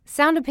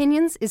Sound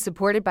Opinions is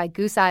supported by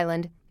Goose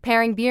Island,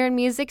 pairing beer and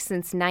music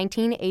since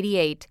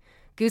 1988.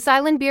 Goose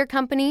Island Beer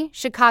Company,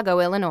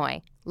 Chicago,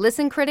 Illinois.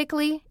 Listen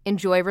critically,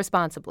 enjoy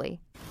responsibly.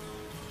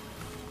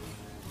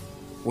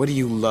 What do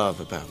you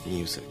love about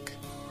music?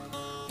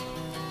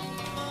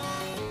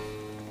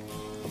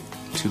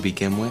 To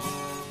begin with,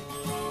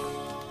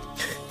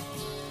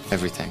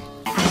 everything.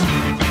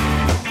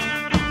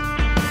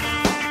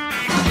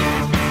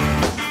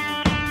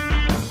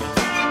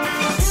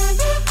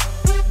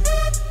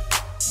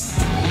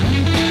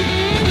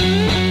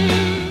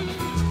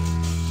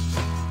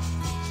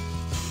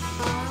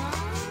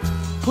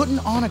 Putting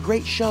on a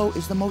great show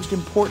is the most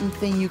important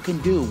thing you can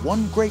do.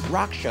 One great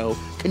rock show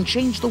can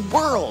change the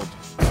world.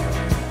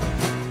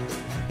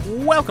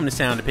 Welcome to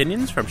Sound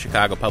Opinions from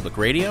Chicago Public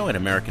Radio and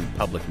American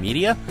Public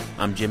Media.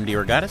 I'm Jim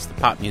DeRogatis, the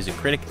pop music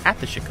critic at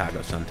the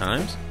Chicago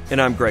Sun-Times.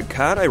 And I'm Greg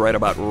Cott. I write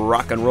about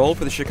rock and roll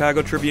for the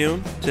Chicago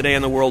Tribune. Today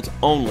on the world's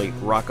only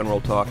rock and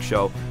roll talk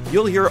show,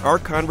 you'll hear our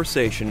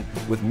conversation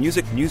with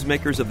music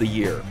newsmakers of the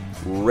year,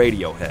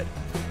 Radiohead.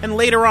 And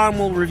later on,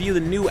 we'll review the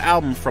new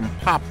album from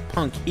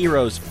pop-punk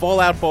heroes Fall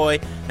Out Boy,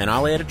 and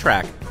I'll add a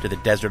track to the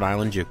Desert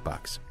Island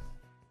Jukebox.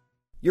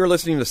 You're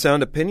listening to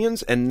Sound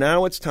Opinions, and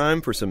now it's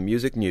time for some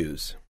music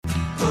news.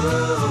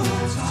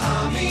 Oh,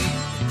 Tommy,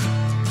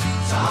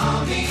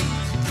 Tommy,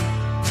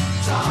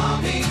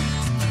 Tommy,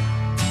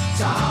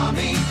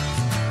 Tommy,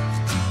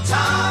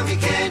 Tommy,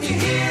 can you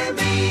hear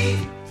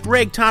me?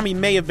 Greg, Tommy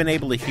may have been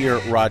able to hear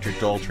Roger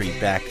Daltrey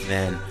back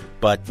then,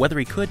 but whether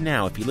he could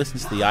now, if he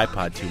listens to the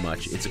iPod too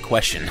much, it's a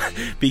question.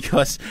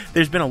 Because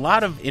there's been a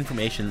lot of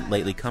information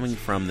lately coming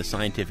from the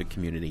scientific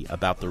community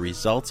about the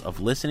results of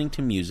listening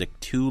to music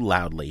too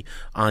loudly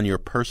on your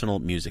personal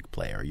music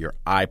player, your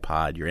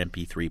iPod, your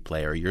MP3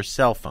 player, your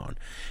cell phone.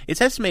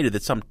 It's estimated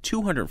that some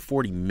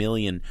 240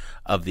 million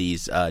of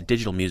these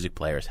digital music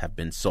players have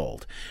been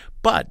sold.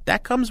 But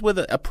that comes with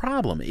a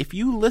problem. If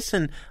you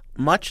listen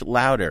much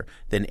louder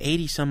than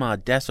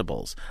 80-some-odd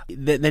decibels,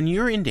 then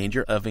you're in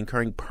danger of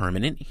incurring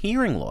permanent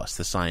hearing loss,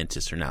 the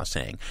scientists are now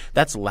saying.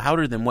 That's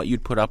louder than what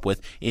you'd put up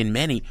with in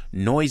many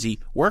noisy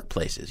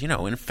workplaces,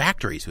 in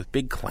factories with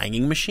big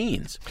clanging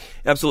machines.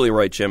 Absolutely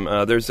right, Jim.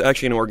 There's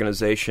actually an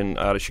organization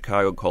out of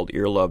Chicago called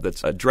Earlove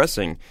that's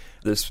addressing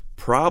this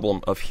problem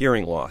of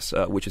hearing loss,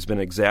 which has been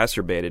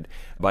exacerbated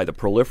by the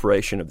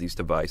proliferation of these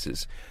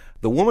devices.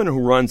 The woman who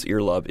runs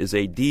Earlove is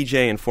a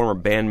DJ and former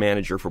band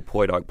manager for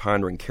Poi Dog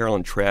Pondering,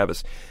 Carolyn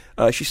Travis.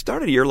 She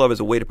started Earlove as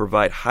a way to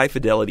provide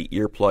high-fidelity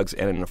earplugs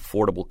at an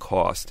affordable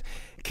cost.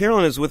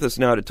 Carolyn is with us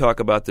now to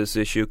talk about this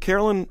issue.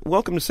 Carolyn,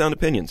 welcome to Sound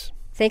Opinions.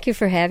 Thank you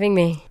for having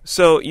me.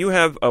 So you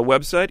have a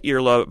website,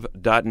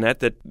 earlove.net,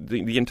 that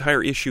the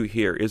entire issue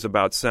here is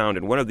about sound.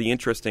 And one of the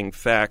interesting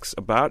facts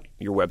about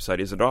your website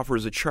is it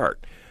offers a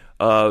chart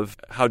of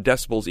how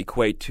decibels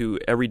equate to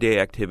everyday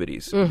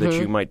activities that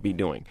you might be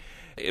doing.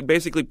 It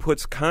basically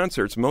puts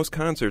most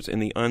concerts, in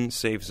the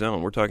unsafe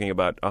zone. We're talking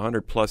about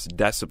 100-plus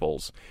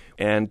decibels.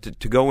 And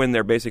to go in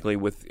there basically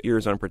with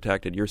ears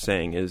unprotected, you're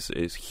saying, is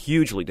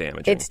hugely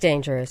damaging. It's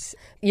dangerous.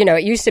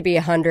 It used to be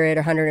 100,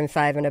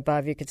 105 and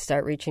above, you could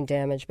start reaching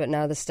damage. But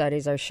now the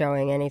studies are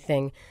showing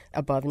anything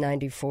above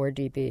 94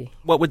 dB.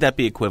 What would that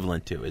be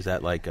equivalent to? Is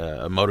that like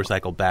a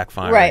motorcycle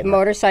backfiring? Right,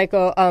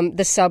 motorcycle.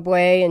 The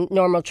subway and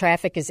normal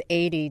traffic is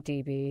 80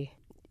 dB.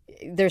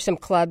 There's some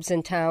clubs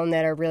in town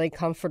that are really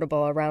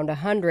comfortable around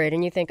 100,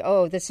 and you think,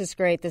 oh, this is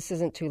great, this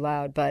isn't too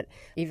loud. But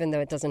even though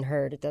it doesn't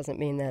hurt, it doesn't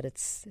mean that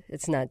it's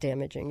not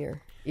damaging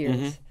your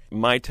ears.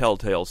 My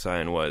telltale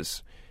sign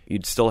was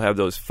you'd still have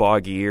those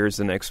foggy ears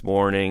the next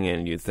morning,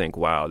 and you'd think,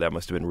 wow, that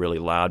must have been really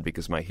loud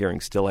because my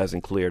hearing still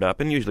hasn't cleared up.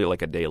 And usually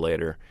like a day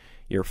later,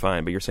 you're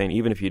fine. But you're saying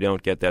even if you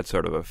don't get that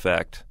sort of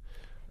effect,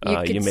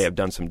 you may have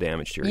done some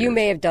damage to your ears. You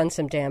may have done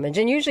some damage.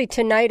 And usually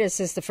tinnitus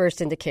is the first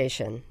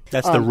indication.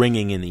 That's the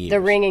ringing in the ear. The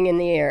ringing in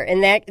the ear.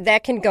 And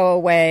that can go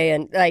away,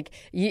 and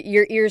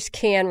your ears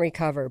can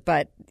recover.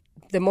 But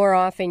the more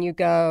often you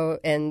go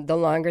and the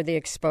longer the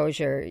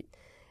exposure,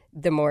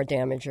 the more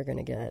damage you're going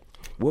to get.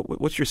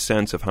 What's your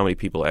sense of how many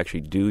people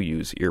actually do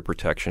use ear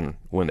protection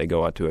when they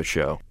go out to a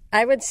show?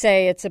 I would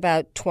say it's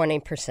about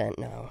 20%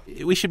 now.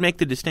 We should make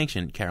the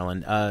distinction,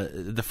 Carolyn.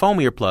 The foam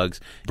earplugs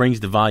brings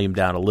the volume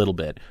down a little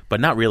bit, but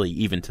not really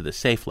even to the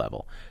safe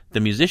level. The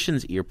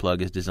musician's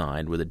earplug is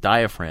designed with a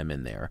diaphragm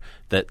in there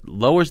that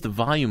lowers the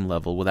volume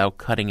level without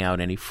cutting out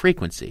any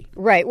frequency.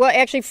 Right. Well,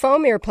 actually,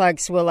 foam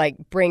earplugs will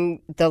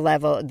bring the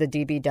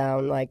dB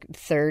down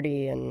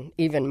 30 and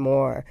even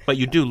more. But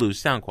you do lose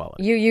sound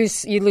quality. You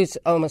lose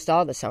almost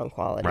all the sound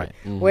quality. Right.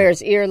 Mm-hmm.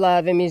 Whereas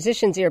Earlove and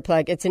musician's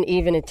earplug, it's an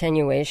even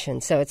attenuation,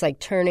 so it's like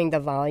turning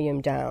the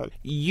volume down.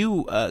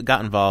 You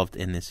got involved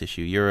in this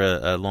issue. You're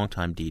a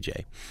longtime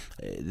DJ.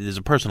 There's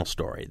a personal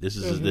story. This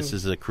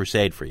is a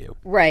crusade for you.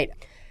 Right.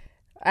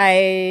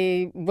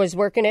 I was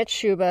working at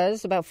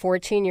Shuba's about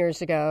 14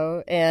 years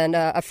ago, and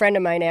a friend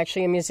of mine,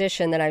 actually a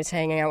musician that I was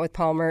hanging out with,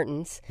 Paul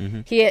Mertens,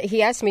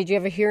 he asked me, do you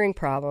have a hearing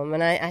problem?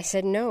 And I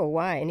said, no,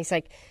 why? And he's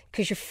like,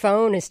 because your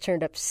phone is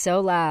turned up so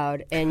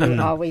loud, and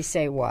you always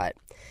say what?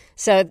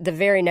 So the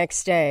very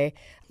next day,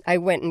 I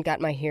went and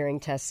got my hearing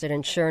tested,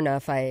 and sure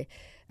enough, I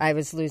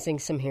was losing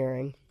some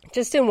hearing.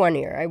 Just in one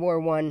ear. I wore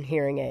one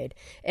hearing aid.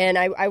 And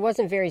I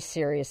wasn't very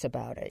serious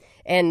about it.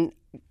 And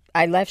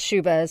I left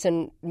Shubas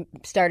and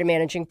started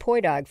managing Poi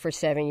Dog for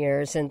 7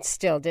 years and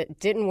still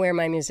didn't wear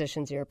my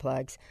musician's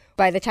earplugs.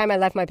 By the time I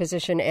left my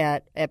position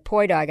at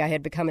Poi Dog, I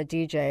had become a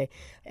DJ,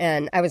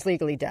 and I was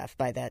legally deaf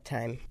by that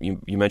time. You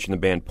mentioned the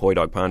band Poi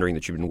Dog Pondering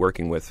that you've been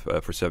working with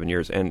for 7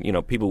 years, and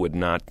people would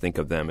not think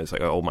of them as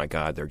like, oh my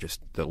God, they're just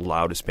the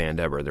loudest band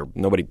ever.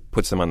 Nobody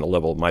puts them on the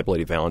level of My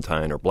Bloody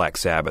Valentine or Black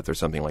Sabbath or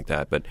something like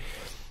that, but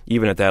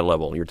even at that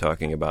level, you're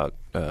talking about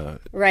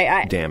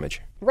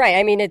damage. Right.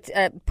 I mean, it's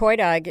Poi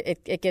Dog,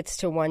 it gets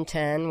to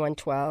 110,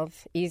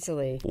 112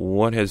 easily.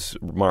 What has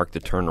marked the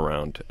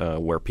turnaround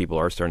where people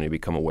are starting to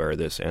become aware of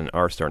this and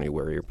are starting to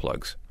wear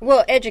earplugs?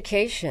 Well,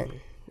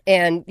 education.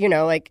 And,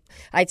 like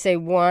I'd say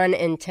 1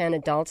 in 10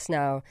 adults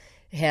now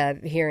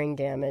have hearing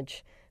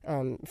damage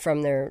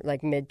from their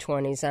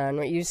mid-20s on.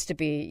 It used to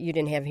be you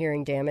didn't have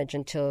hearing damage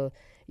until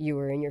you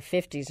were in your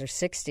 50s or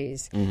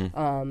 60s.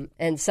 Mm-hmm.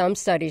 And some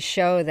studies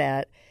show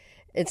that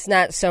it's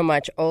not so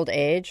much old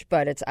age,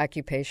 but it's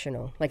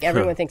occupational. Like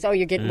everyone thinks, when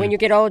you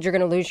get old, you're going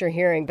to lose your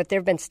hearing. But there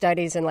have been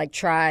studies in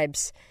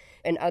tribes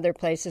and other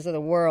places of the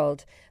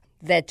world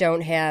that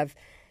don't have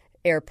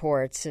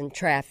airports and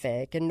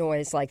traffic and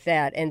noise like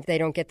that, and they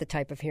don't get the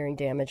type of hearing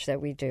damage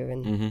that we do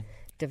in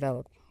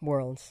developed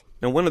worlds.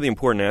 Now, one of the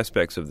important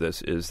aspects of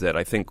this is that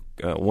I think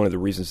one of the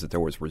reasons that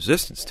there was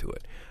resistance to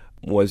it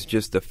was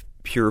just the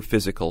pure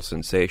physical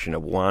sensation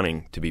of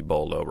wanting to be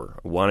bowled over,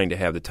 wanting to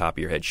have the top of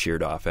your head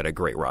sheared off at a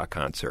great rock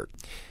concert.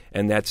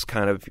 And that's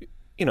kind of,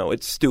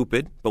 it's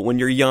stupid, but when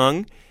you're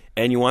young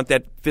and you want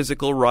that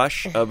physical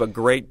rush of a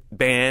great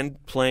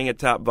band playing at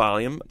top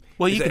volume,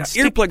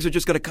 earplugs are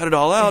just going to cut it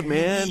all out,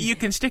 man. You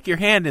can stick your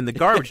hand in the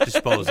garbage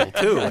disposal,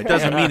 too. It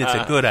doesn't mean it's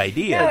a good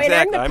idea. No,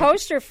 exactly. And I'm the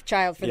poster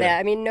child for that.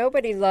 I mean,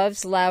 nobody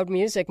loves loud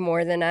music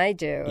more than I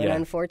do. And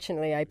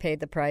unfortunately, I paid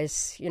the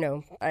price,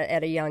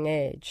 at a young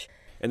age.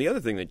 And the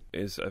other thing that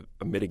is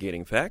a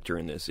mitigating factor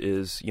in this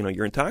is,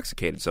 you're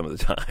intoxicated some of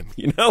the time.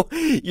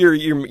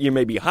 You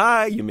may be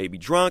high, you may be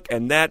drunk,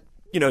 and that,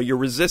 your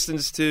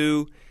resistance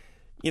to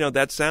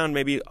that sound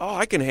maybe,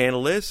 I can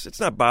handle this. It's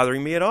not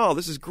bothering me at all.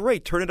 This is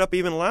great. Turn it up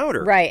even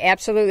louder. Right,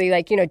 absolutely.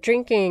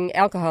 Drinking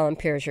alcohol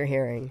impairs your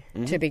hearing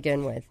to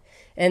begin with.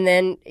 And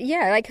then,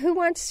 who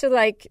wants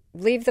to,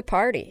 leave the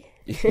party?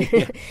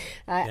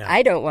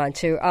 I don't want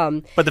to.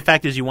 But the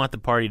fact is you want the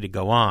party to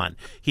go on.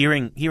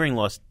 Hearing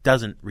loss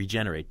doesn't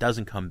regenerate,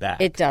 doesn't come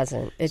back. It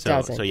doesn't. It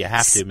doesn't. So you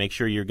have to make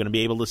sure you're going to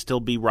be able to still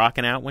be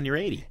rocking out when you're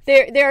 80.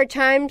 There are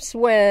times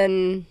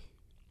when...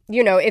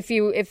 if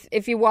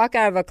you walk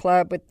out of a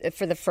club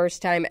for the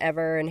first time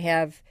ever and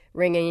have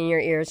ringing in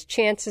your ears,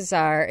 chances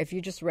are, if you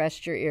just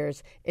rest your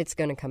ears, it's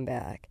going to come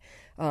back.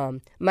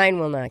 Mine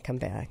will not come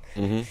back.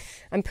 Mm-hmm.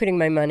 I'm putting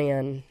my money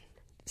on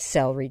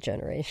cell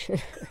regeneration.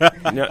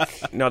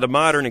 Now, the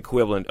modern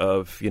equivalent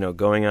of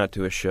going out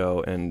to a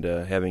show and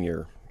having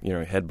your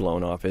head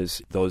blown off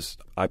is those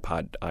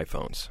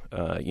iPhones.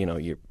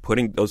 You're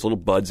putting those little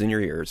buds in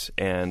your ears,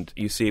 and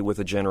you see it with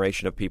a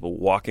generation of people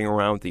walking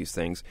around with these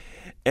things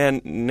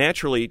and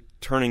naturally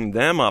turning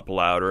them up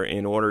louder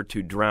in order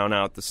to drown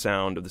out the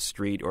sound of the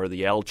street or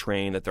the L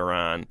train that they're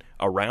on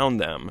around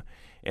them.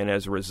 And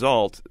as a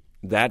result,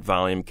 that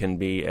volume can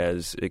be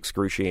as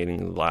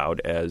excruciatingly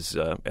loud as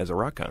a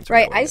rock concert.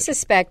 Right. I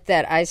suspect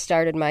that I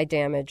started my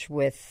damage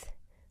with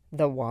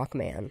the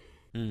Walkman.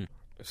 Mm.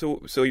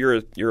 So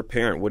you're a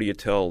parent. What do you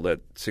tell that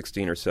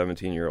 16 or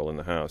 17-year-old in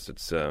the house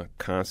that's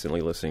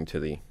constantly listening to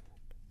the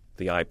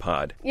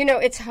iPod?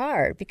 It's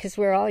hard because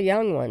we're all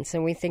young ones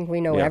and we think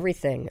we know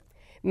everything.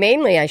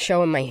 Mainly, I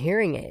show them my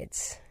hearing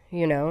aids.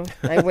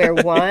 I wear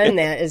one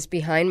that is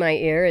behind my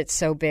ear. It's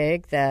so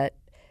big that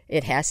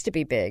it has to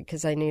be big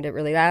because I need it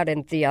really loud.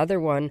 And the other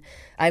one,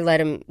 I let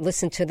them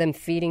listen to them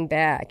feeding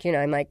back.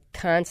 I'm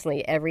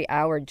constantly every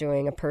hour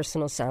doing a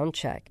personal sound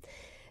check.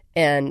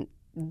 And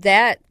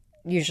that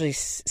usually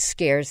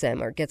scares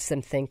them or gets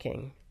them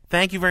thinking.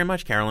 Thank you very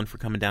much, Carolyn, for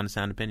coming down to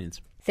Sound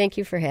Opinions. Thank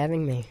you for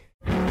having me.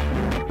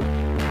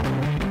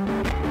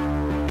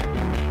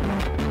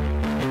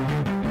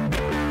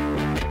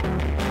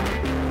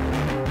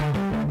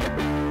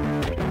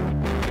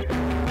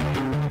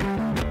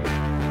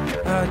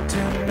 I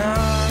do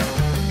not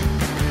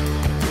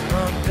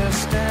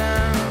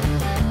understand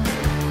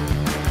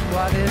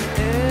what it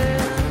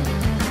is.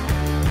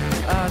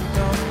 I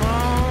don't know.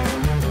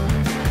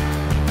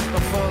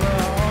 For the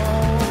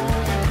holes,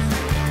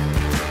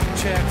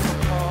 check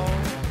for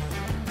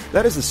holes.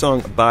 That is the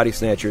song Body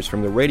Snatchers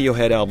from the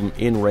Radiohead album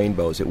In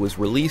Rainbows. It was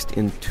released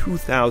in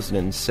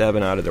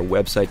 2007 out of their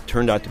website.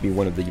 Turned out to be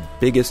one of the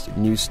biggest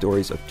news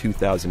stories of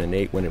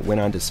 2008 when it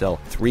went on to sell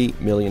 3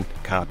 million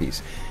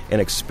copies. An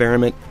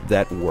experiment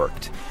that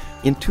worked.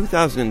 In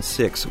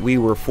 2006, we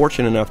were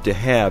fortunate enough to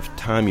have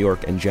Tom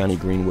York and Johnny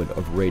Greenwood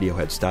of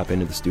Radiohead stop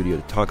into the studio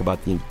to talk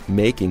about the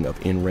making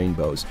of In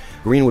Rainbows.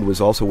 Greenwood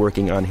was also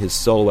working on his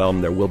solo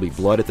album, There Will Be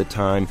Blood, at the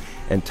time,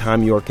 and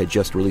Tom York had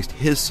just released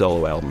his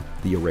solo album,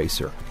 The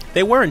Eraser.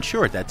 They weren't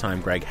sure at that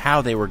time, Greg,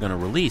 how they were going to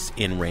release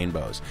In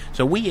Rainbows.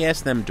 So we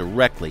asked them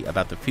directly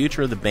about the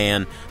future of the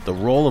band, the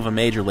role of a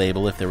major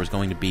label if there was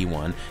going to be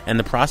one, and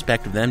the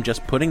prospect of them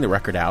just putting the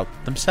record out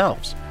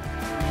themselves.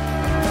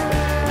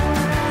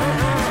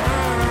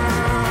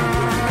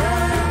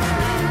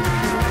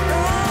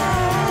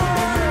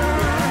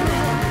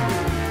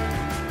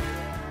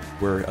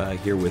 We're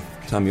here with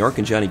Tom York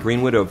and Johnny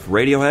Greenwood of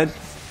Radiohead.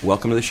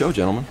 Welcome to the show,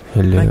 gentlemen.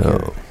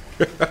 Hello.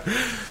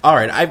 All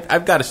right,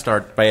 I've got to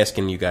start by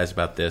asking you guys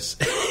about this.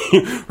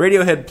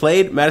 Radiohead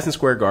played Madison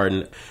Square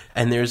Garden,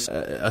 and there's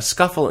a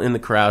scuffle in the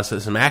crowd, so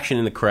there's some action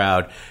in the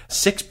crowd.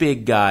 6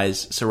 big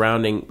guys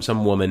surrounding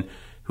some woman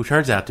who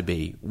turns out to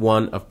be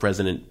one of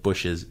President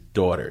Bush's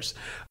daughters.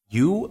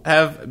 You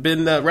have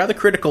been rather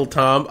critical,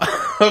 Tom,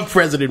 of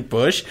President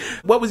Bush.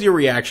 What was your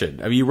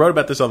reaction? I mean, you wrote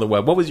about this on the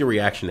web. What was your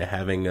reaction to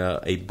having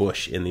a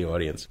Bush in the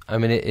audience? I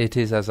mean, it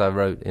is as I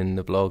wrote in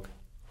the blog.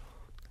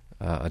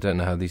 I don't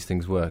know how these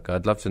things work.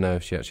 I'd love to know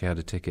if she actually had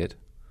a ticket.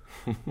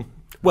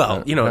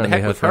 Well, the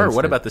heck with her.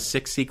 What did. about the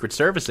 6 Secret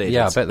Service agents?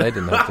 Yeah, I bet they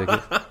didn't have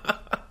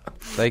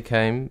tickets. They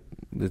came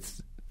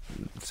with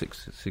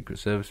 6 Secret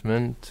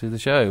Servicemen to the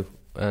show,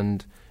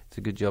 and it's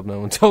a good job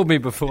no one told me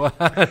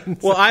beforehand.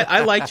 Well,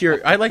 I liked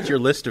your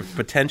list of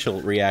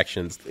potential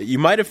reactions. You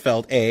might have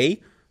felt A,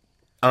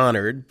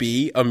 honored,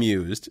 B,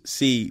 amused,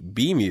 C,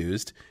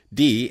 bemused,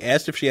 D,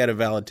 asked if she had a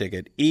valid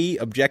ticket, E,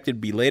 objected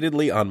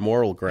belatedly on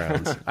moral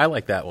grounds. I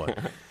like that one.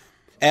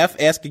 F,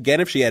 asked again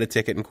if she had a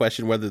ticket and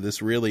questioned whether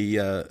this really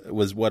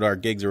was what our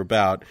gigs are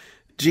about.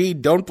 G,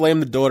 don't blame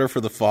the daughter for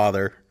the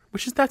father,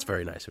 that's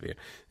very nice of you.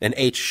 And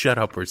H, shut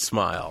up or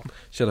smile.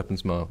 Shut up and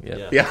smile,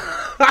 Yeah.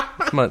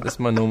 That's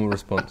my normal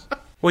response.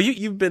 Well,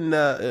 you've been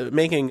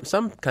making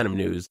some kind of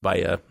news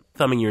by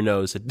thumbing your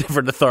nose at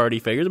different authority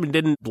figures. I mean,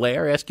 didn't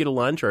Blair ask you to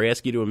lunch or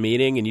ask you to a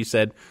meeting and you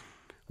said,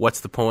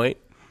 what's the point?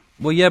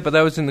 Well, yeah, but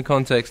that was in the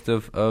context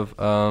of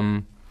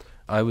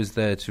I was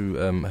there to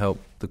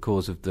help the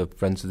cause of the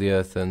Friends of the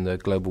Earth and the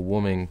global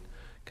warming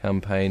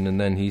campaign, and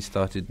then he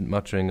started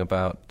muttering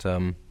about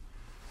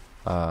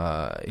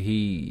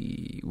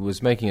he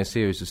was making a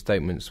series of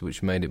statements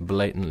which made it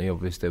blatantly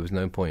obvious there was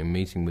no point in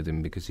meeting with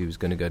him because he was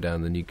going to go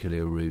down the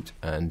nuclear route,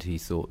 and he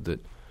thought that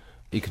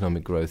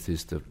economic growth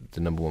is the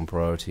number one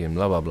priority and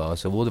blah, blah, blah.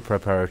 So all the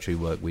preparatory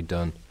work we'd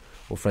done,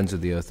 or Friends of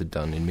the Earth had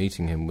done in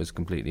meeting him, was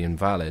completely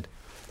invalid.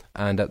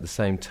 And at the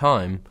same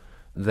time,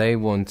 they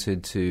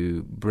wanted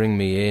to bring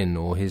me in,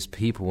 or his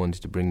people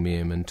wanted to bring me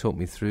in and talk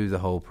me through the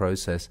whole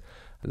process,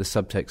 the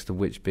subtext of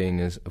which being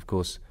is, of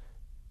course,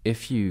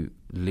 if you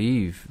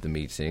leave the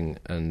meeting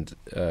and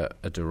are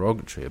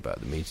derogatory about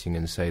the meeting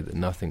and say that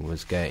nothing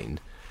was gained,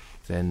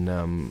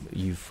 then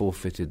you've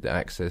forfeited the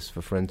access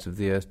for Friends of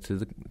the Earth to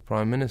the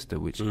Prime Minister,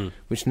 which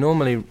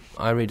normally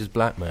I read as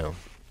blackmail.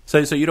 So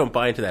you don't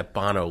buy into that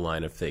Bono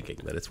line of thinking,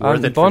 that it's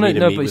worth it for me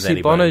to meet with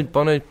anybody?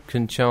 Bono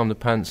can charm the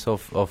pants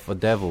off a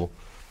devil.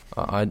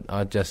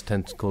 I just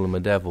tend to call him a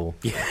devil,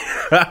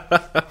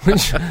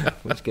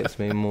 which gets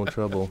me in more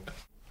trouble.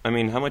 I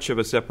mean, how much of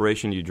a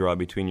separation do you draw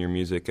between your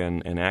music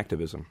and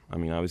activism? I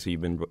mean, obviously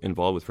you've been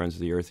involved with Friends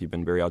of the Earth. You've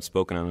been very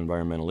outspoken on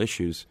environmental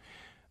issues.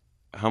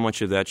 How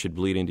much of that should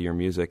bleed into your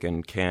music,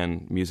 and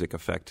can music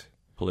affect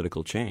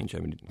political change? I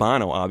mean,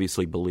 Bono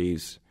obviously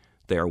believes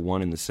they are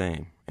one and the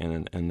same,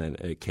 and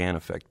that it can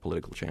affect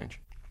political change.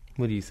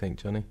 What do you think,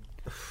 Johnny?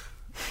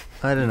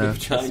 I don't know.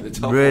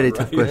 Really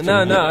tough question.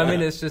 No. I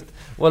mean, it's just.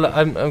 Well,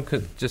 I'm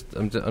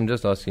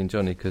just asking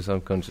Johnny because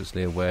I'm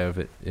consciously aware of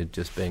it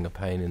just being a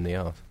pain in the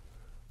arse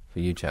for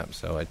you chaps.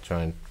 So I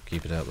try and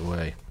keep it out of the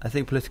way. I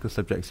think political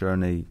subjects are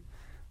only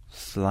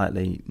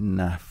slightly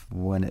naff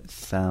when it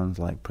sounds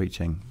like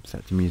preaching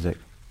set to music,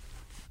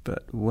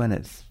 but when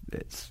it's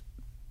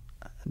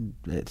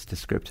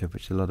descriptive,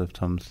 which a lot of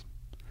Tom's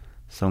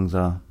songs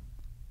are,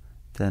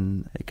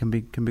 then it can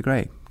be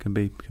great. Can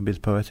be as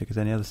poetic as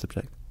any other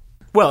subject.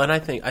 Well, and I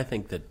think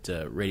that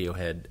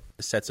Radiohead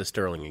sets a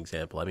sterling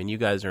example. I mean, you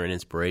guys are an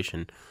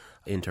inspiration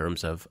in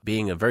terms of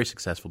being a very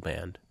successful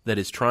band that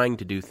is trying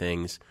to do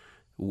things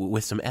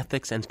with some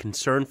ethics and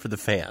concern for the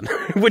fan,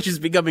 which is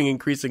becoming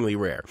increasingly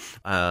rare.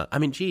 I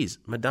mean, geez,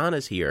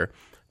 Madonna's here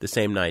the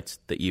same nights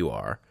that you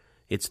are.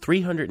 It's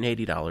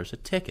 $380 a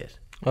ticket.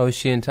 Oh, is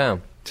she in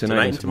town?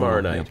 Tonight and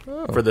tomorrow night.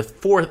 Yeah. For the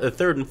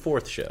third and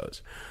fourth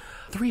shows.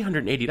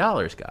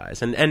 $380,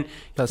 guys. And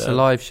that's a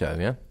live show,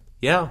 yeah?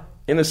 Yeah.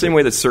 In the same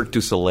way that Cirque du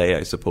Soleil,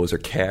 I suppose, or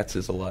Cats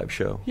is a live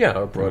show. Yeah,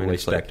 or Broadway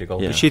spectacle.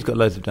 But she's got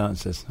loads of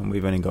dancers, and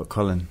we've only got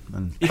Colin.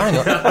 And Hang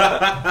on.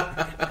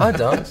 I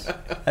dance.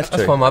 That's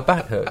why my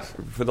back hurts.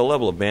 For the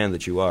level of band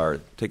that you are,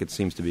 ticket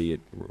seems to be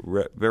at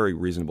very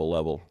reasonable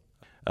level.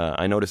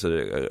 I notice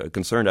a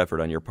concerned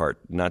effort on your part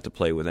not to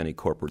play with any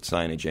corporate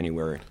signage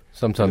anywhere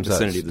Sometimes in the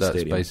vicinity of the that's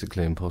stadium.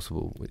 basically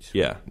impossible, which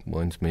Yeah.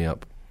 winds me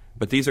up.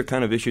 But these are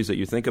kind of issues that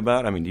you think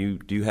about? I mean,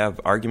 do you have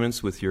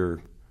arguments with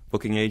your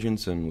booking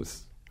agents and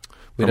with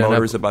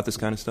promoters about this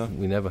kind of stuff?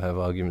 We never have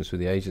arguments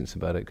with the agents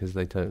about it because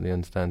they totally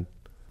understand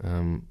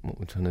what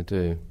we're trying to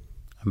do.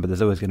 But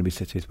there's always going to be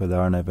cities where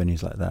there are no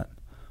venues like that,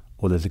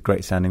 or there's a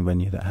great sounding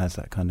venue that has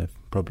that kind of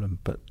problem.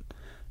 But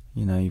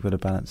you've got to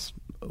balance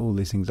all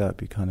these things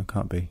up. You kind of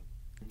can't be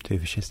too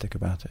fascistic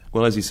about it.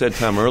 Well, as you said,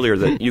 Tom, earlier,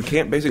 that you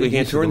can't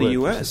tour in the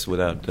U.S.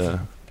 without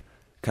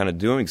kind of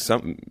doing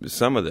some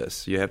of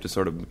this. You have to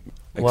sort of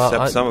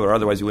accept some of it, or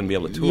otherwise you wouldn't be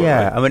able to tour.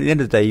 Yeah, right? I mean, at the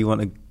end of the day, you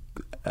want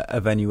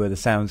a venue where the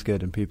sound's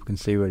good and people can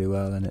see really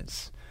well, and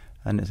it's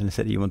in a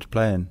city you want to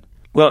play in.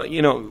 Well,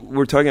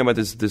 we're talking about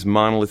this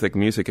monolithic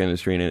music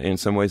industry, and in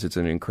some ways it's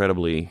an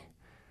incredibly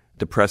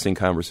depressing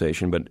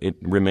conversation, but it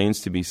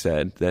remains to be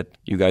said that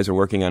you guys are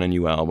working on a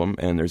new album,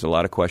 and there's a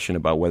lot of question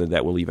about whether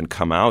that will even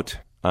come out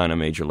on a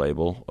major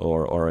label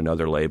or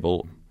another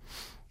label.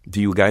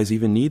 Do you guys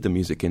even need the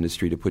music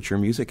industry to put your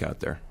music out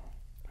there?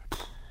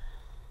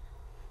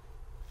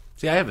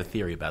 See, I have a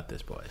theory about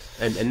this, boys,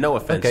 and no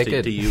offense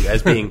to you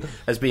as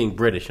being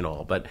British and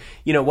all, but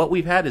what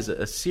we've had is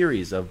a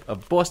series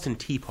of Boston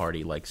Tea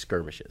Party-like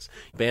skirmishes,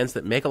 bands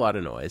that make a lot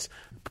of noise,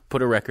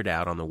 put a record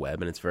out on the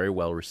web, and it's very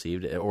well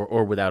received,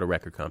 or without a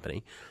record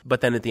company.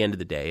 But then at the end of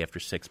the day, after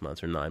 6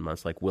 months or 9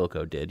 months, like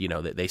Wilco did,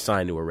 they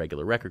sign to a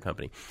regular record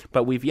company.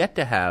 But we've yet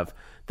to have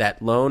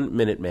that lone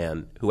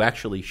Minuteman who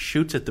actually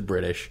shoots at the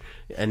British,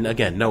 and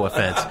again, no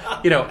offense,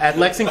 at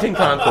Lexington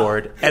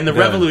Concord, and the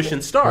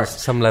revolution starts.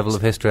 There's some level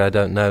of history I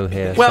don't know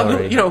here. Well,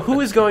 sorry.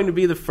 Who is going to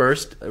be the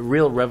first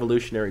real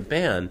revolutionary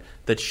band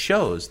that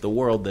shows the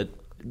world that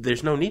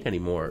there's no need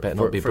anymore? Better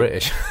not be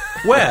British.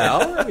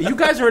 Well, you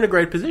guys are in a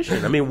great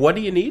position. I mean, what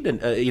do you need?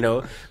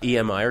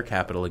 EMI or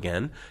Capitol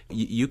again.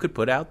 You could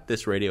put out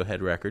this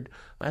Radiohead record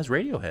as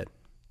Radiohead.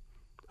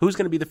 Who's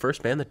going to be the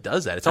first band that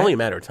does that? It's only a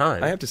matter of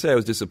time. I have to say I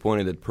was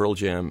disappointed that Pearl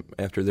Jam,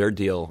 after their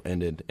deal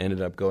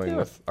ended up going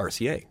with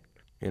RCA.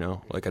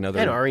 Like another...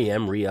 And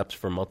REM re-ups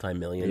for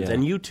multi-millions. Yeah.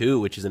 And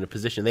U2, which is in a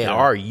position... They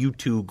are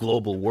U2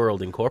 Global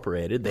World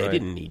Incorporated. They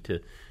didn't need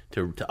to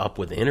up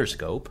with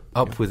Interscope.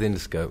 Up with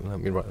Interscope. Let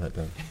me write that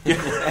down.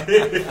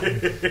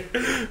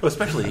 Well,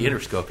 especially the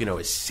Interscope,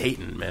 is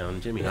Satan,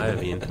 man. Jimmy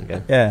Iovine.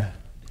 Okay.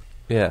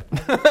 Yeah.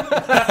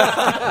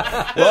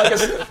 Well, I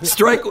guess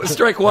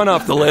strike one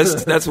off the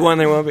list. That's one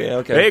they won't be.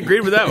 Okay. They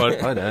agreed with that one.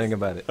 I know nothing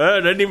about it. I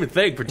didn't even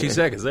think for 2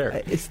 seconds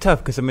there. It's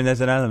tough because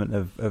there's an element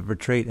of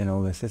retreat in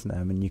all this, isn't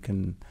there? I mean, you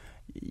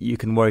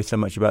can worry so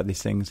much about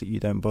these things that you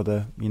don't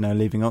bother,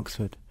 leaving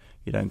Oxford.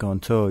 You don't go on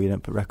tour. You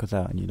don't put records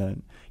out, and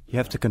you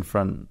have to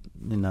confront,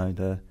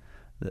 the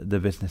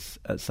business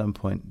at some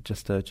point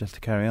just to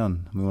carry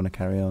on. We want to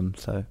carry on,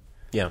 so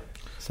yeah.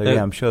 So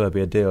I'm sure there'll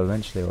be a deal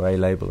eventually, or a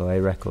label or a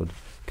record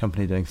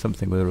company doing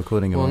something with a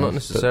recording. Well, not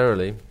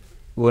necessarily.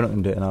 We're not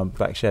going to do it in our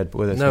back shed, but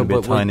whether it's no,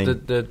 going to be tiny.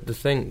 The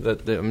thing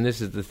that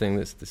this is the thing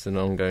that's an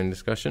ongoing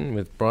discussion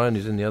with Brian,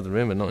 who's in the other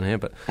room and not in here,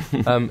 but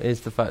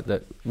is the fact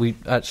that we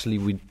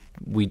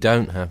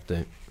don't have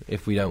to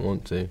if we don't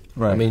want to.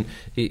 Right. I mean,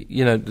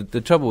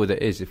 the trouble with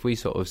it is if we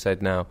sort of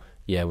said now,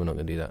 yeah, we're not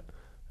going to do that,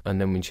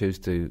 and then we choose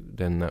to,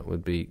 then that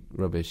would be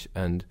rubbish.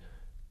 And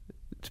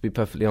to be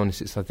perfectly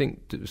honest, I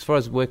think as far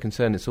as we're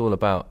concerned, it's all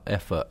about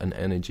effort and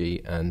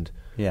energy and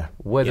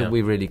whether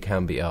we really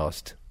can be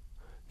asked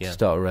to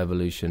start a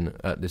revolution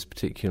at this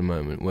particular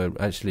moment, where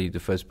actually the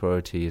first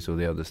priority is all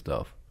the other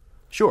stuff.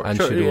 Sure, and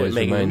should always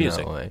remain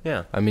that way.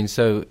 Yeah. I mean,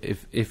 so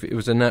if it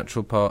was a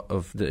natural part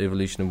of the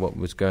evolution of what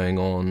was going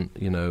on,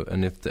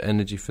 and if the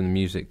energy from the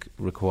music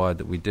required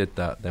that we did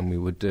that, then we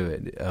would do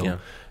it.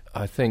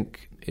 I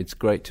think it's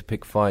great to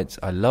pick fights.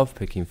 I love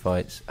picking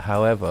fights.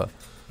 However,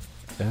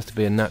 there has to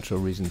be a natural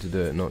reason to do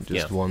it, not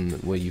just one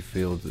where you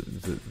feel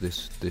that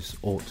this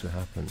ought to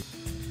happen.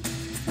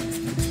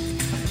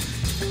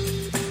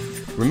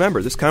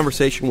 Remember, this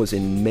conversation was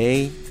in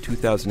May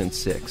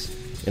 2006.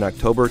 In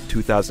October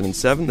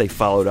 2007, they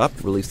followed up,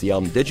 released the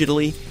album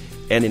digitally,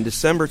 and in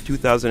December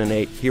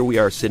 2008, here we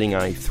are sitting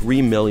on a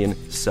 3 million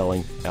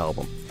selling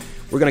album.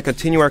 We're going to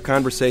continue our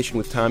conversation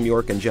with Tom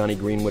York and Johnny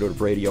Greenwood of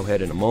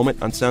Radiohead in a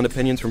moment on Sound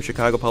Opinions from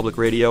Chicago Public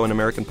Radio and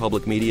American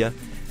Public Media,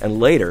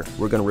 and later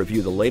we're going to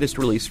review the latest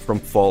release from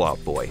Fall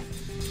Out Boy.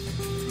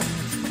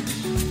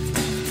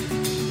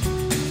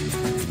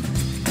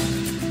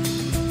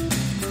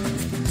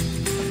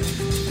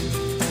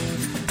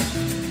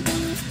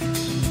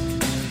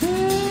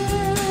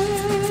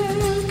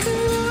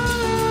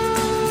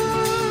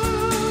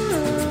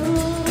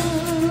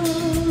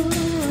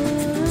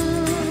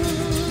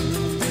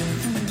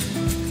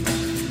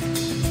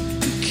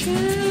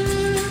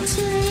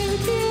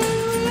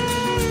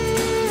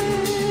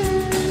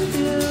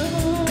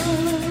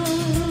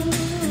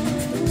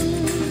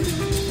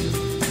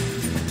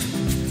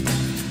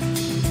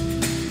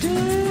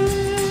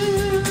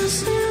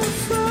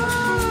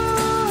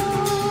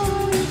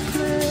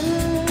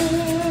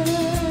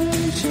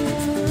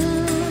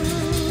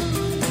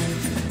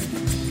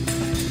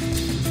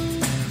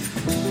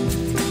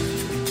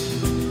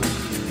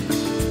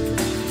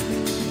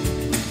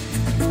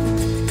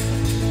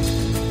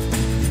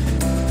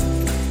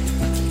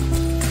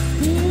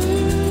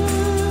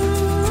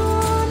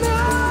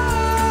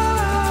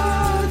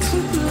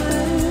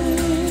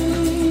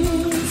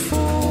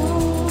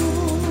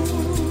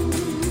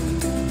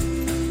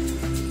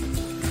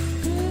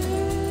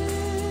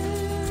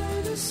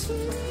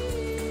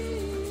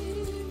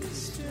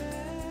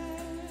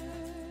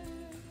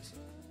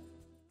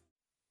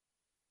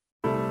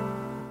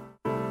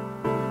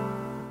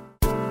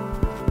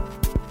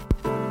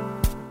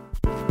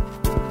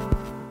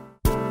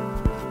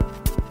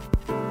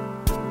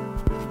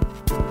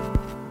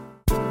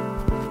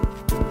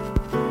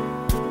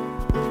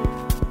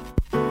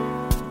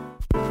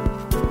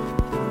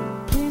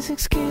 Please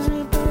excuse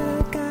me, but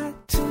I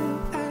got to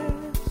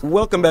ask.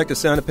 Welcome back to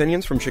Sound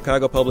Opinions from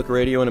Chicago Public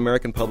Radio and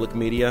American Public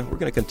Media. We're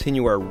going to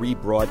continue our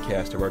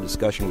rebroadcast of our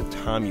discussion with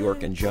Tom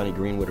York and Johnny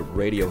Greenwood of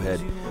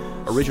Radiohead,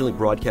 originally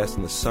broadcast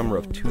in the summer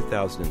of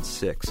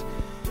 2006.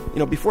 You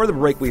know, before the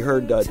break, we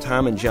heard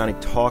Tom and Johnny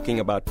talking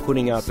about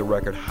putting out the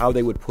record, how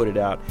they would put it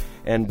out,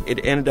 and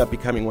it ended up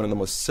becoming one of the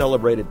most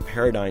celebrated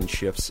paradigm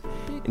shifts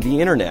in the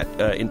Internet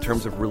in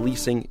terms of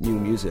releasing new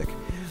music.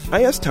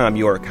 I asked Tom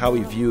York how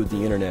he viewed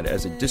the Internet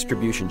as a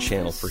distribution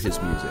channel for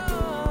his music.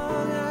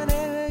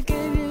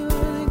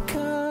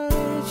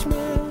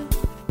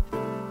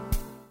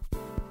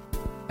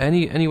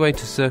 Any way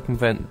to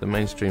circumvent the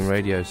mainstream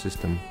radio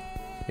system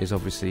is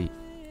obviously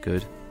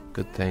good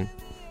thing.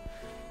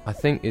 I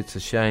think it's a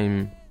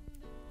shame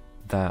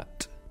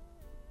that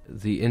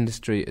the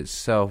industry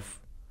itself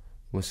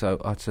was so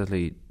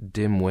utterly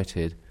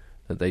dim-witted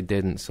that they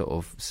didn't sort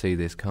of see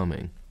this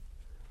coming,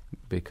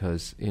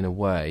 because in a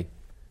way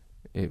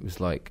it was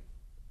like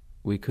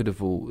there could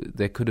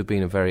have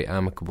been a very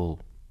amicable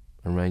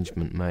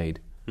arrangement made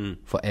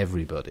for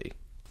everybody,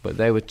 but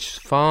they were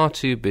far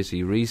too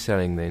busy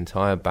reselling the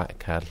entire back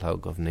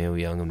catalogue of Neil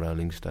Young and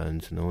Rolling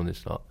Stones and all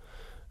this lot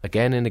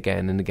again and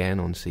again and again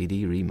on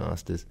CD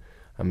remasters,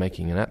 and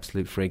making an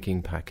absolute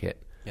freaking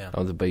packet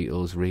of the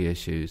Beatles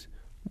reissues.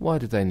 Why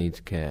did they need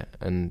to care?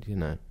 And, you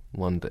know,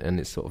 and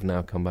it's sort of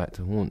now come back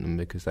to haunt them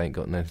because they ain't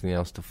got nothing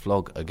else to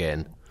flog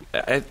again.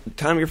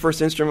 Tom, your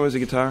first instrument was a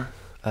guitar?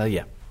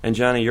 Yeah. And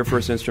Johnny, your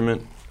first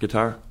instrument,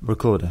 guitar?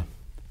 Recorder.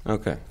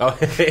 Okay. Oh,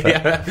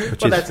 yeah.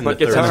 Well, that's in the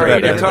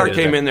guitar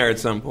came in there at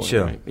some point.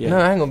 Sure. Right? Yeah. No,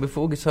 hang on.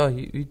 Before guitar,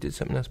 you did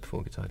something else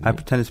before guitar. I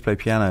pretended to play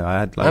piano.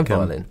 I had and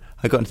violin.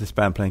 I got into this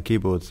band playing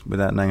keyboards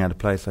without knowing how to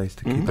play, so I used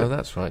to keep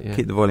that's right. Yeah.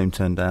 keep the volume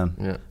turned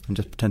down and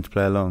just pretend to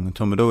play along. And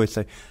Tom would always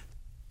say,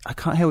 "I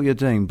can't hear what you're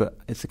doing," but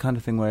it's the kind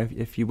of thing where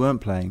if you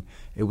weren't playing,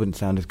 it wouldn't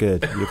sound as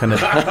good. You kind of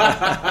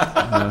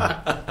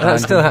that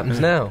still happens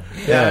now.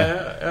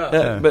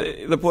 Yeah.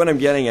 But the point I'm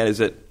getting at is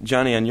that,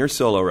 Johnny, on your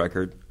solo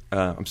record,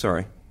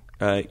 the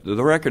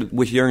record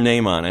with your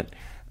name on it,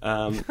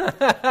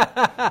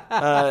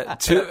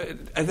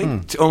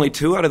 only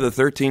 2 out of the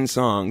 13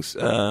 songs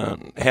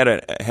had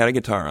a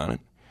guitar on it.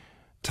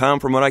 Tom,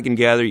 from what I can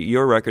gather,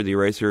 your record, The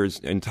Eraser, is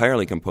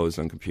entirely composed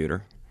on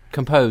computer.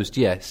 Composed,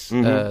 yes.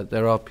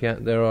 There are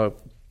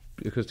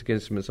acoustic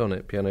instruments on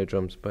it: piano,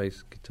 drums,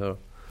 bass, guitar.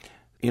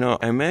 You know,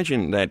 I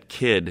imagine that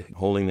kid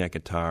holding that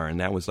guitar, and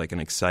that was like an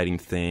exciting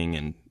thing,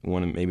 and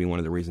maybe one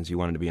of the reasons you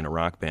wanted to be in a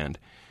rock band.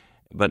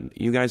 But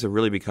you guys have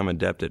really become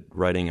adept at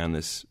writing on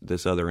this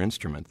other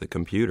instrument, the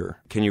computer.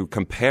 Can you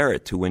compare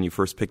it to when you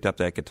first picked up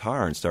that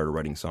guitar and started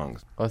writing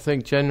songs? I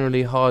think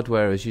generally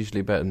hardware is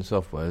usually better than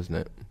software, isn't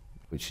it?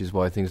 Which is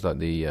why things like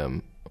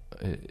the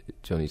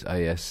Johnny's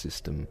AS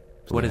system.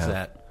 What is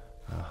that?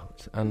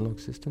 It's analog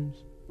systems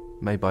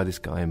made by this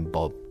guy in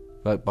Bob,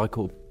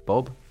 called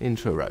Bob in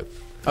Truro.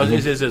 Oh,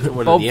 is it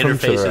one of the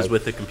interfaces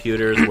with the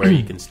computers where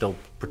you can still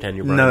pretend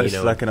you're running? No,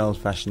 it's like an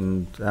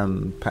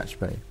old-fashioned patch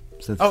bay.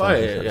 So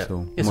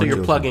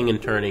you're plugging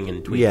and turning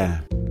and tweaking.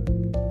 Yeah.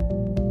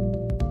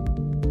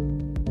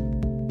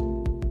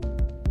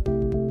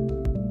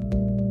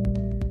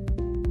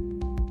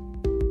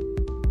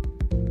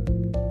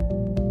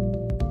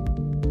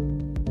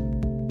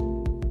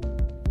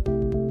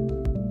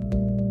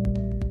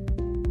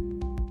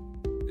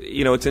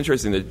 You know, it's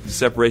interesting. The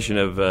separation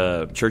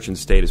of church and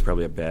state is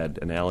probably a bad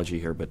analogy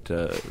here, but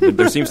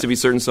there seems to be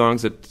certain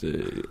songs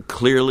that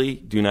clearly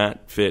do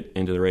not fit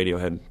into the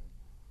Radiohead.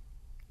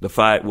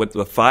 What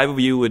the 5 of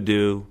you would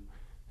do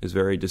is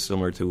very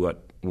dissimilar to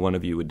what one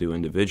of you would do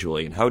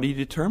individually. And how do you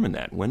determine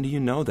that? When do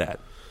you know that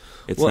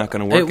it's not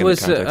going to work? It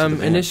was in the context of the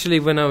band? Initially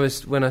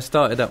when I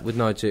started up with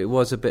Nigel, it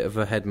was a bit of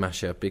a head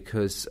masher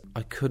because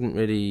I couldn't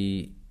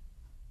really.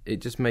 It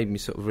just made me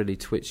sort of really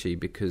twitchy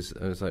because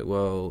I was like,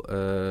 well,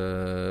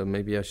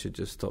 maybe I should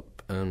just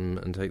stop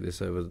and take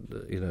this over,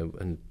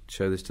 and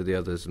show this to the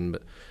others. And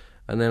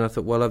then I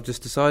thought, well, I've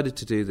just decided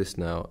to do this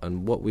now,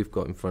 and what we've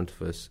got in front of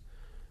us,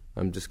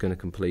 I'm just going to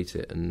complete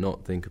it and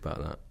not think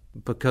about that.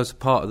 Because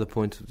part of the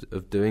point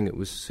of doing it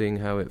was seeing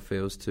how it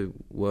feels to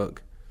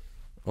work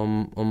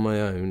on my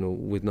own or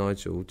with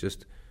Nigel,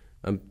 just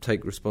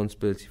take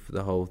responsibility for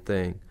the whole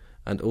thing.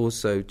 And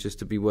also just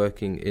to be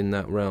working in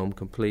that realm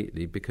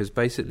completely, because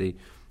basically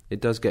it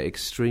does get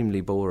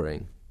extremely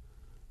boring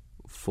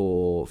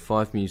for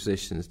 5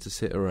 musicians to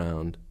sit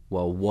around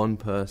while one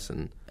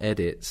person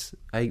edits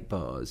 8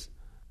 bars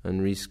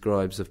and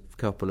rescribes a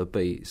couple of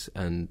beats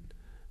and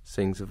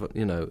sings.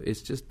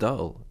 It's just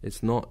dull.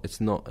 It's not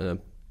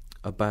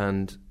a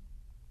band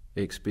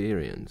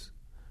experience,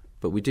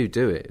 but we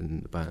do it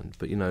in the band.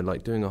 But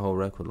like doing a whole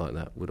record like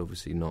that would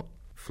obviously not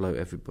float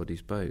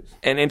everybody's boats.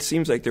 And it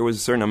seems like there was a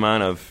certain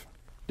amount of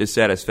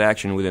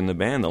dissatisfaction within the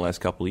band the last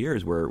couple of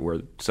years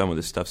where some of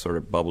this stuff sort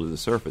of bubbled to the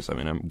surface. I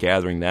mean, I'm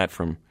gathering that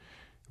from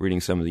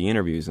reading some of the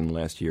interviews in the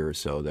last year or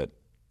so, that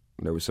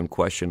there was some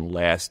question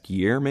last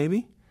year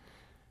maybe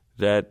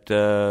that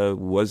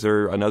was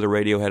there another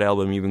Radiohead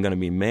album even going to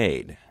be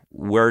made?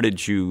 where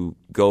did you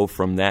go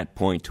from that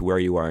point to where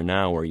you are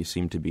now, where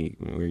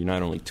you're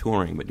not only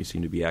touring, but you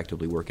seem to be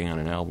actively working on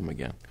an album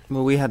again?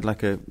 Well, we had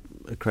like a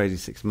crazy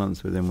 6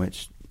 months within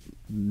which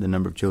the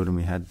number of children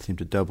we had seemed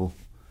to double.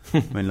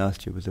 I mean,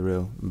 last year was a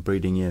real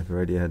breeding year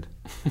for Radiohead.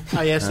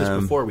 I asked this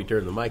before we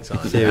turned the mics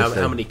on.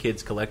 How many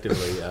kids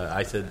collectively?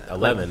 I said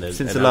 11,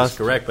 and I was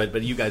correct,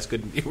 but you guys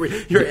couldn't. Were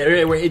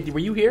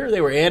you here?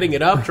 They were adding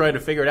it up, trying to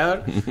figure it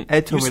out.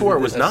 Ed told you swore it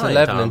was 9.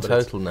 11 Tom, in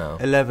total now.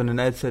 11, and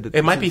Ed said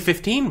it might be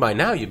 15 by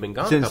now. You've been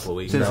gone a couple of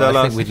weeks.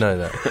 I think we'd know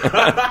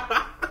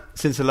that.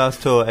 Since the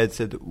last tour, Ed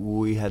said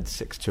we had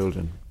 6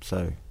 children.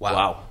 So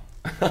wow,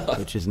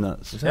 which is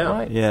nuts. Is that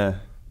right? Yeah. Are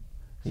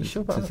you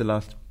sure about since that? the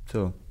last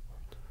tour.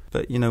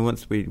 But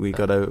once we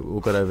got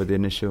over the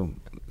initial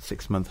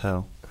 6-month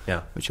hell,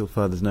 which your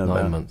fathers know 9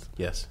 about. months,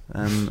 yes.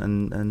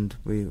 And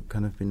we've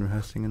kind of been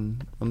rehearsing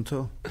and on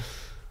tour.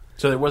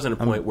 So there wasn't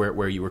a point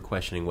where you were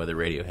questioning whether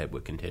Radiohead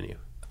would continue.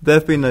 There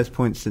have been those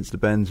points since the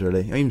Bends,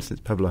 really, even since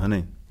Pablo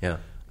Honey. Yeah.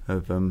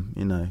 Of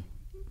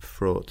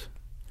fraught.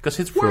 Because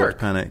it's work.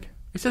 Panic.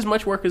 It's as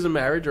much work as a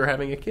marriage or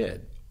having a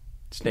kid.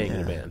 Staying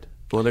in a band.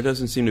 Well, there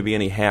doesn't seem to be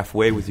any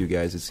halfway with you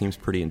guys. It seems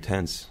pretty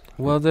intense.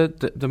 Well,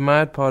 the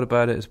mad part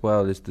about it as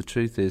well is the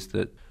truth is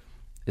that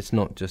it's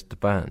not just the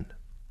band.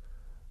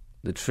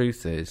 The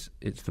truth is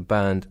it's the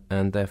band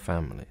and their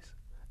families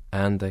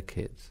and their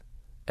kids.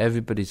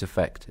 Everybody's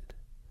affected.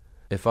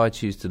 If I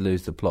choose to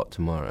lose the plot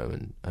tomorrow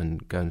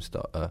and go and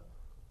start a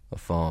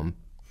farm,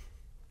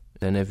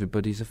 then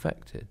everybody's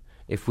affected.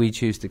 If we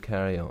choose to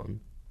carry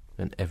on,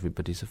 then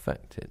everybody's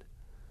affected.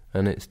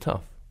 And it's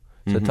tough.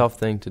 It's a tough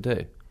thing to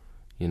do.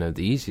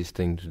 The easiest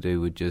thing to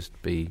do would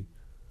just be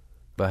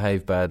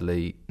behave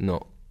badly,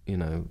 not,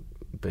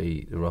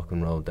 be the rock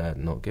and roll dad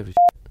and not give a shit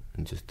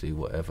and just do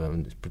whatever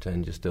and just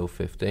pretend you're still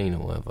 15 or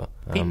whatever.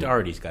 Pete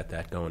Doherty's got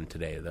that going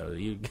today, though.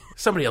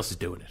 Somebody else is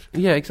doing it.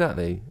 Yeah,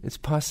 exactly. It's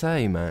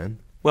passé, man.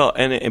 Well,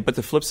 but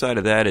the flip side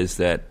of that is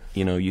that,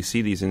 you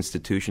see these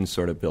institutions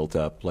sort of built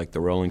up, like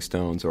the Rolling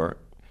Stones or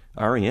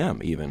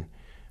R.E.M. even,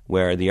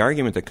 where the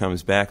argument that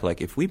comes back,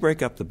 like, if we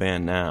break up the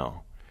band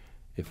now,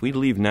 if we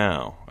leave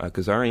now,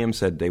 because R.E.M.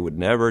 said they would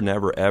never,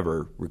 never,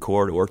 ever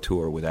record or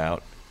tour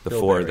without the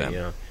four of them.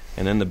 Yeah.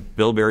 And then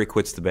Bill Berry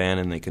quits the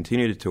band and they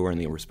continue to tour. And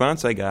the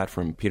response I got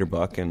from Peter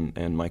Buck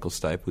and Michael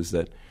Stipe was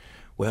that,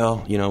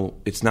 well,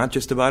 it's not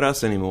just about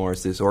us anymore.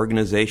 It's this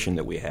organization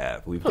that we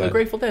have. We've got the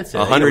Grateful Dead said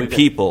 100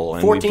 people,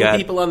 and 14 we've got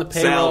people on the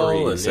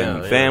payroll, salaries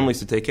and families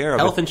to take care of.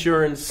 Health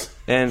insurance.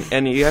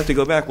 And you have to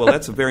go back, well,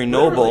 that's very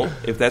noble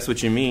if that's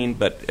what you mean,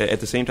 but at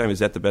the same time, is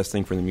that the best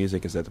thing for the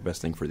music? Is that the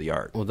best thing for the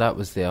art? Well, that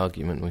was the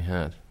argument we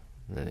had,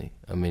 really.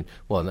 I mean,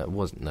 well, that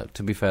wasn't. No,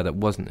 to be fair, that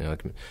wasn't the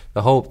argument.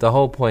 The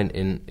whole point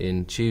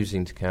in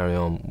choosing to carry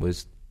on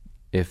was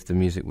if the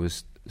music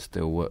was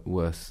still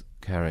worth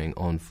carrying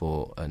on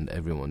for, and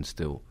everyone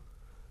still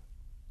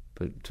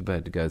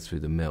prepared to go through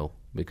the mill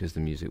because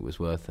the music was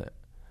worth it.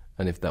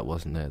 And if that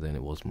wasn't there, then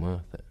it wasn't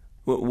worth it.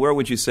 Well, where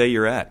would you say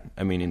you're at?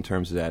 I mean, in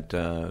terms of that,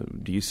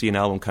 do you see an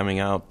album coming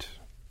out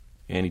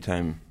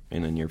anytime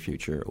in the near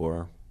future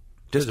or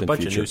There's a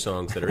bunch future? of new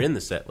songs that are in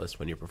the set list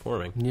when you're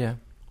performing. Yeah.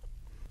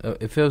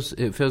 It feels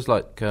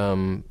like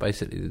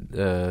basically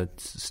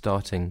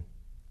starting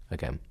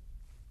again.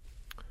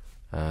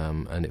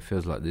 And it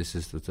feels like this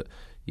is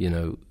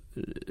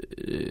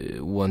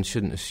one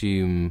shouldn't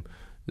assume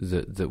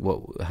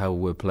that how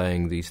we're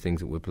playing these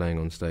things that we're playing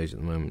on stage at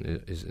the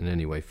moment is in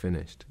any way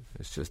finished.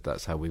 It's just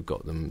that's how we've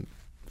got them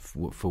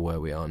for where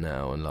we are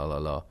now and la la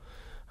la.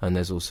 And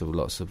there's also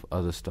lots of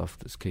other stuff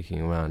that's kicking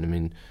around. I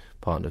mean,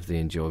 part of the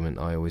enjoyment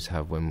I always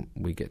have when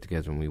we get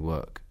together and we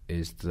work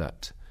is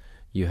that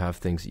you have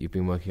things that you've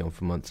been working on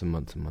for months and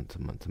months and months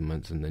and months and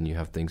months, and then you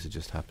have things that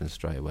just happen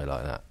straight away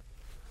like that.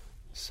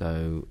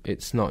 So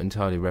it's not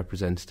entirely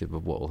representative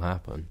of what will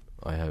happen,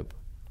 I hope.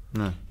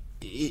 No.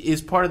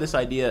 Is part of this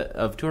idea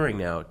of touring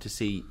now to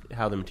see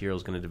how the material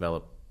is going to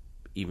develop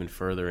even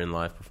further in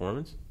live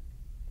performance?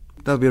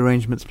 There'll be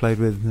arrangements played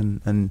with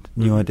and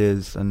new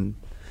ideas and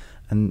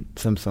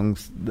some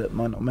songs that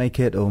might not make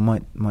it or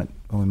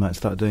we might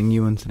start doing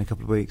new ones in a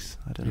couple of weeks.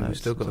 I don't know. We've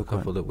still got a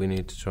couple that we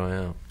need to try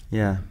out.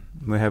 Yeah,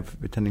 we're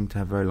tending to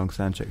have very long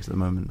sound checks at the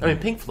moment. I mean,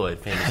 Pink Floyd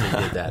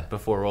famously did that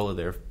before all of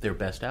their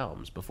best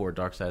albums, before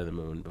Dark Side of the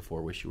Moon,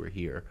 before Wish You Were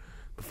Here,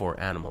 before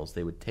Animals.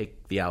 They would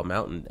take the album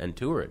out and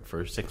tour it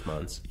for 6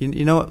 months.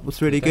 You know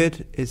what's really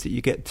good is that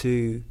you get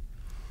to...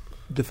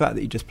 The fact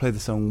that you just play the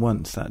song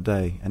once that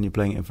day and you're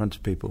playing it in front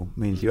of people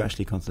means you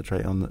actually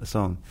concentrate on the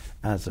song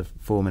as a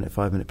 4-minute,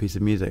 5-minute piece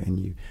of music,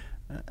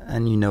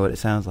 and you know what it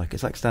sounds like.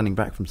 It's like standing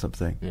back from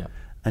something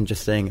and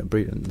just saying it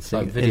brilliant and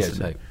singing like it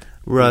instantly. videotape.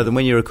 Rather than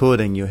when you're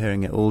recording, you're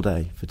hearing it all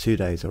day for 2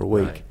 days or a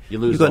week. Right.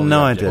 You've got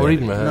no idea. Or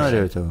even rehearsing. No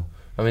idea at all.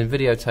 I mean,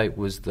 videotape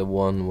was the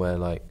one where,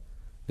 like,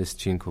 this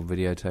tune called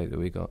Videotape that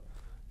we got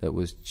that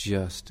was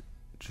just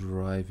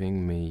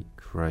driving me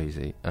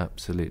crazy,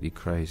 absolutely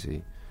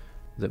crazy.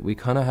 That we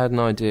kind of had an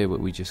idea, but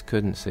we just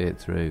couldn't see it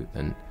through.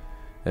 And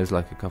there was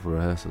like a couple of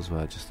rehearsals where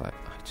I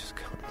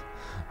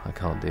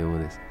can't deal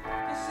with this.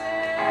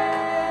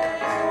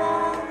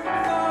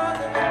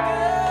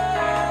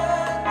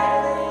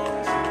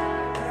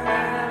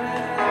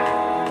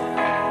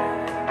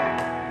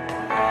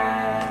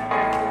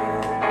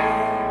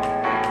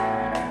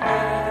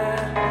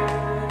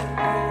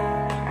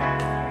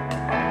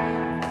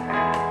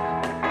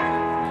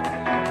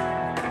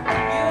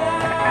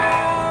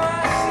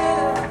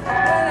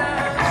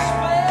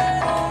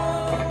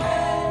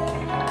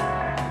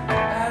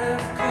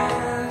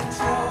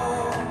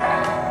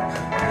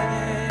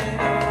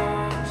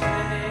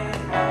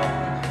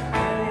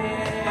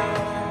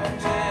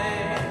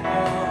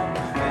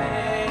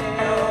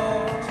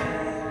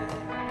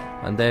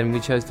 then we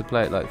chose to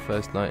play it like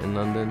first night in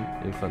London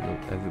in front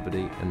of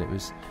everybody, and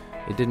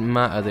it didn't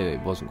matter that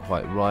it wasn't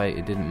quite right.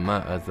 It didn't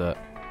matter that,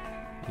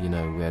 you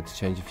know, we had to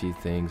change a few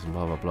things and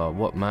blah blah blah.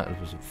 What mattered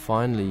was that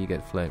finally you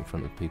get to play it in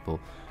front of people,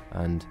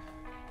 and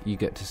you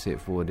get to see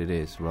it for what it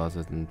is,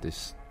 rather than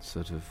this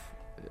sort of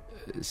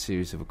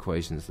series of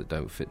equations that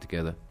don't fit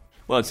together.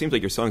 Well, it seems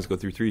like your songs go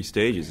through 3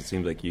 stages. It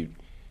seems like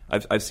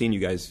I've seen you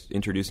guys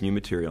introduce new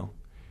material,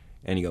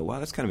 and you go, wow,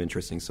 that's kind of an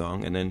interesting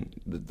song, and then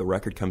the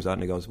record comes out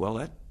and it goes,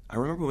 well, I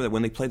remember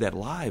when they played that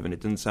live and it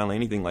didn't sound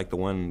anything like the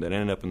one that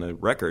ended up in the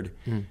record.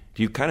 Do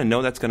you kind of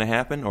know that's going to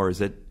happen, or is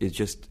it's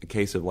just a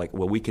case of like,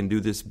 well, we can do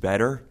this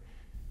better?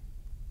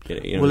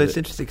 You know, well, it's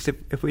interesting, 'cause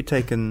if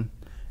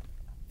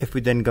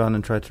we then go on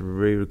and try to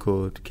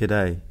re-record Kid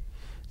A,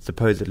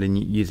 supposedly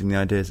using the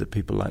ideas that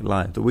people like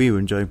live, that we were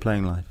enjoying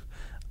playing live,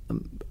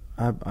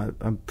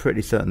 I'm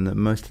pretty certain that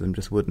most of them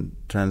just wouldn't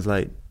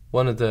translate.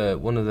 One of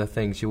the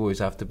things you always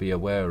have to be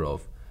aware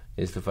of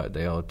is the fact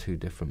they are 2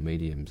 different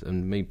mediums.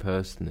 And me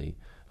personally,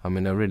 I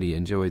mean, I really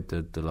enjoyed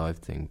the live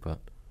thing, but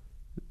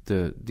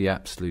the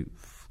absolute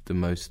the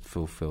most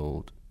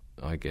fulfilled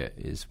I get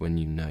is when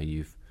you know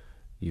you've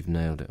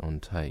nailed it on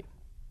tape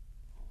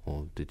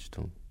or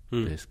digital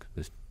disc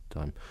this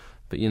time.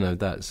 But you know,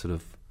 that sort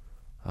of,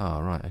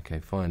 right,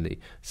 okay, finally.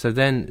 So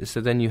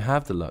then you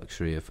have the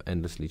luxury of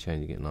endlessly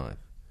changing it live.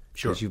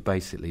 Sure. Because you've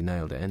basically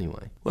nailed it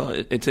anyway. Well,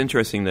 it's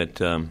interesting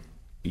that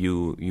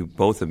you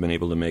both have been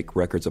able to make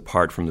records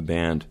apart from the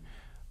band,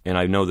 and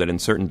I know that in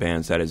certain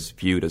bands that is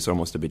viewed as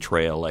almost a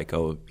betrayal, like,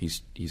 oh,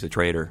 he's a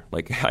traitor.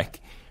 Like, I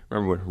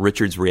remember what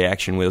Richard's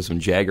reaction was when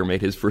Jagger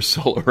made his first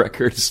solo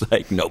record. It's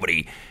like,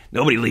 nobody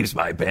leaves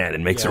my band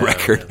and makes a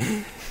record.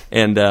 Yeah.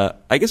 And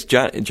I guess,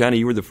 Johnny,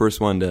 you were the first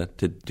one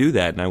to do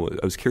that, and I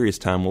was curious,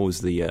 Tom, what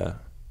was the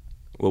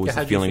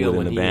feeling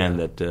within the band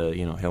that,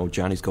 hell,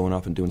 Johnny's going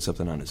off and doing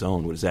something on his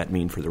own? What does that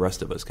mean for the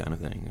rest of us, kind of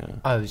thing?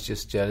 I was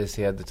just jealous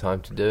he had the time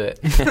to do it.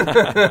 Yeah,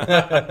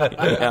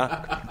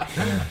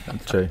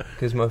 that's true.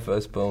 Because my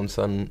firstborn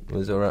son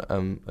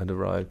had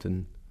arrived,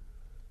 and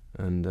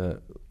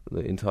the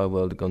entire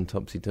world had gone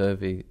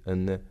topsy-turvy,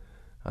 and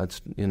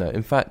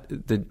in fact,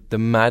 the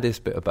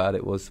maddest bit about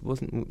it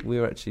wasn't we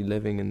were actually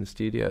living in the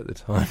studio at the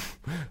time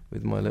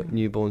with my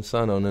newborn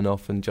son on and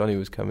off, and Johnny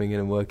was coming in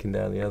and working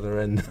down the other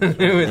end.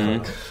 It was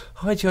like,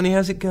 hi Johnny,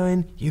 how's it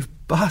going? You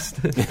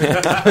bastard.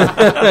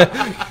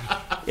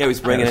 Yeah, he was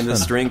bringing in the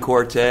string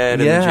quartet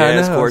and the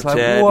jazz quartet.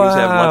 Like, wow. He was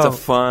having lots of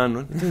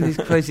fun. Doing these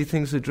crazy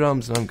things with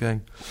drums, and I'm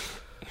going,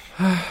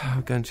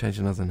 I'm going to change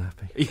another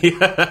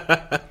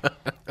nappy.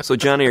 So,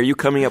 Johnny, are you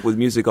coming up with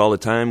music all the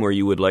time where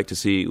you would like to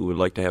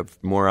have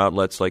more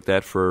outlets like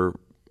that for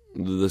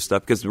the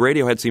stuff? Because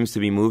Radiohead seems to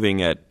be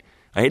moving at,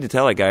 I hate to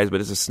tell it, guys,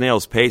 but it's a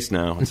snail's pace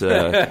now. It's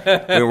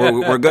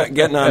we're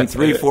getting on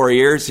 3-4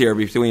 years here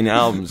between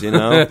albums, you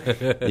know?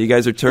 You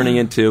guys are turning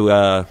into,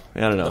 I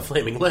don't know. The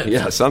Flaming Lips.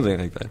 Yeah, something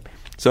like that.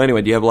 So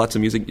anyway, do you have lots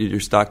of music you're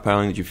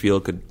stockpiling that you feel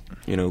could,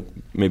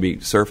 maybe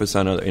surface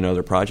on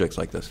other projects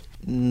like this?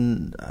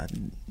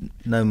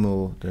 No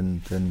more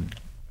than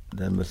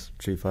was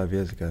 3-5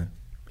 years ago.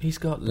 He's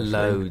got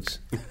loads.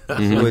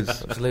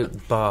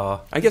 Absolute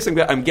bar. I guess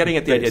I'm getting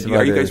at the idea.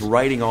 Are you guys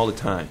writing all the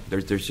time?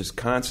 There's just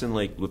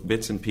constantly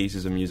bits and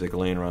pieces of music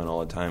laying around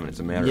all the time, and it's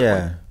a matter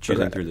of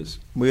choosing through this.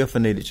 We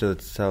often need each other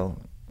to tell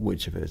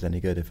which of it is any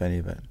good, if any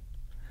of it.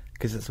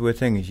 Because that's the weird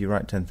thing, is you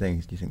write 10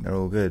 things, you think they're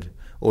all good,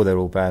 or they're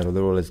all bad, or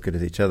they're all as good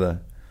as each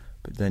other,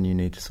 but then you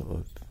need to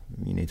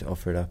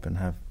offer it up and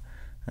have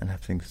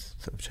things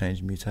sort of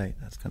change and mutate.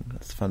 That's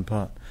the fun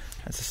part.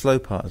 That's the slow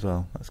part as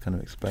well. That's kind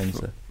of explains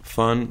it.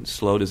 Fun,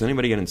 slow. Does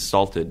anybody get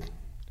insulted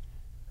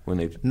when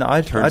they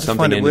turn I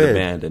something into the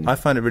band? I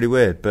find it really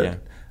weird, but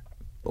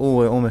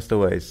almost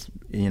always,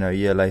 a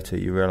year later,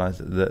 you realise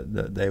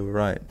that they were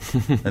right.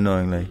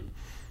 Annoyingly.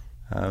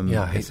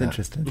 I hate it's that.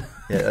 Interesting.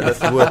 Yeah, that's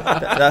the word.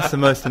 That's the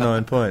most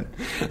annoying point.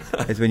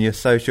 Is when you're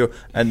so sure,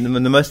 and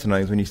the most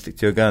annoying is when you stick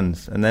to your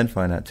guns and then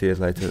find out 2 years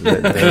later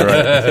that they were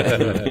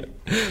right.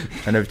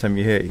 And every time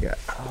you hear it, you go.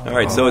 All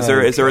right. So is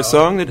there a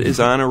song that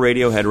is on a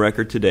Radiohead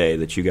record today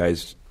that you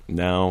guys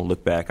now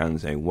look back on and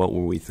say, what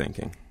were we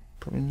thinking?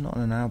 Probably not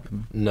on an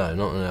album. No,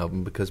 not on an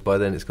album, because by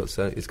then it's gone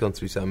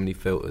through so many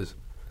filters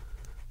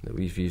that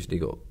we've usually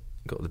got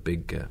the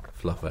big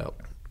fluff out.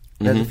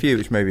 There's a few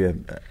which maybe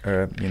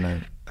are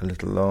a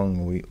little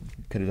long, or we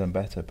could have done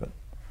better, but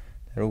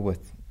they're all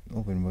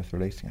been worth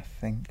releasing, I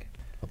think.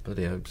 I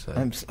bloody hope so.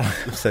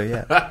 So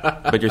yeah.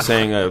 But you're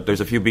saying there's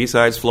a few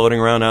B-sides floating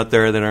around out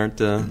there that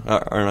aren't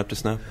up to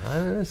snuff? I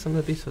don't know, some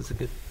of the B-sides are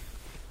good.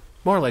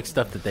 More like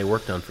stuff that they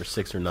worked on for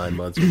 6 or 9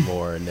 months or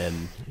more, and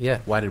then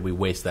why did we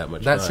waste that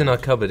much time? That's in our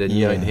cupboard, and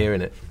you ain't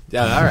hearing it.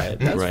 Yeah, all right,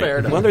 that's fair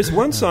enough. Well, there's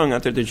one song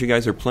out there that you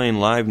guys are playing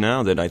live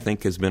now that I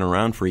think has been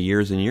around for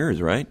years and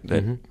years, right?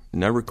 That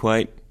never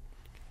quite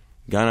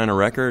got on a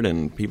record,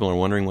 and people are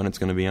wondering when it's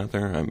going to be out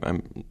there.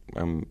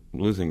 I'm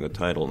losing the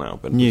title now,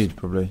 but Nude,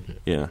 probably.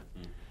 Yeah.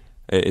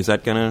 Is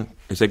it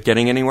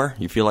getting anywhere?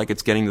 You feel like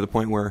it's getting to the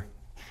point where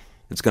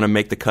it's going to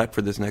make the cut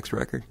for this next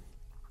record?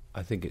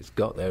 I think it's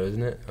got there,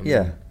 isn't it?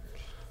 Yeah.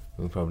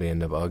 We'll probably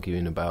end up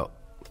arguing about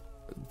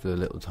the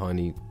little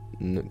tiny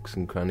nooks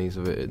and crannies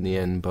of it in the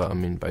end. But I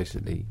mean,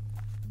 basically,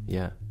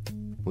 yeah,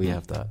 we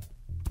have that.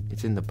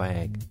 It's in the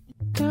bag.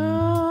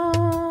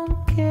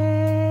 Don't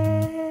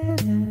get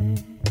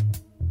it.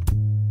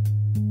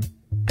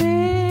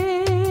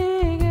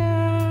 Big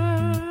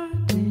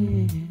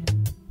ideas.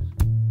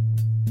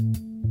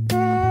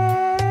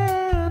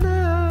 They're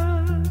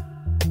not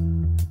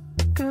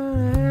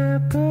gonna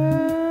happen.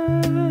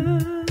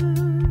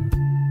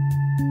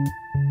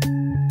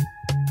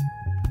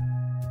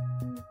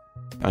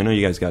 I know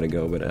you guys got to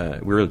go,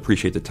 but we really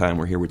appreciate the time.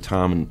 We're here with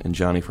Tom and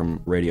Johnny from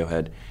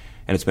Radiohead,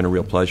 and it's been a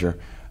real pleasure.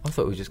 I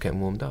thought we were just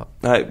getting warmed up.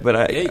 Hey,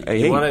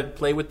 you want to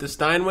play with the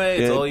Steinway?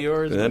 It's all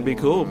yours. That'd be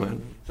cool,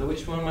 man. So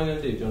which one am I going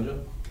to do,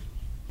 John?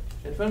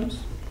 Headphones?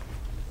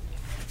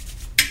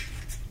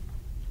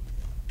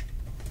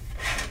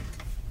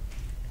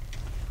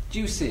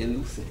 Juicy and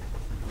Lucy.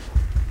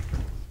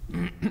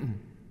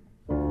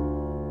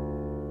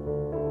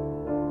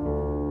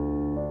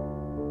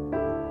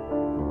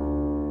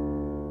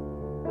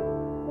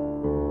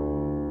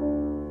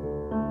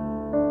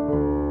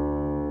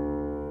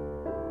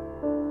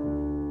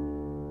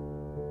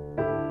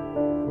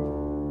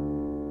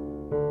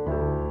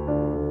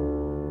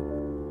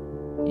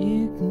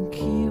 You can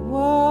keep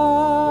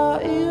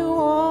what you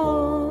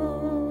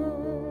want.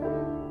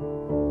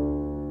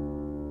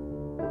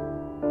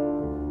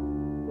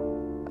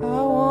 I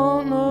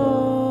want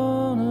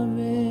none of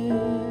it.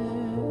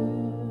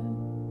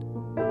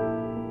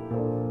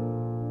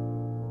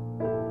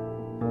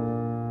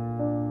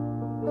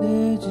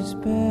 They're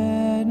just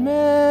bad memories.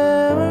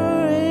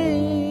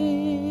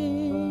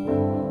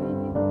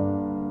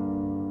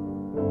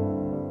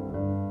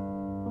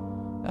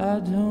 I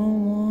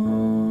don't want.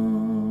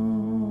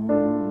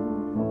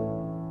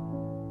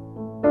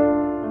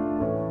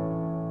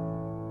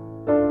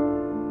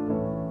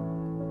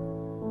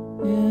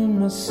 In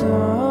my sunshine,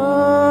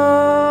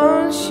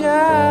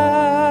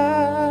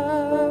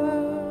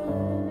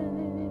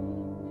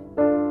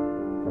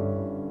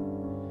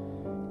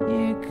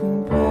 you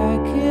can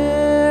pack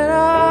it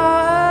all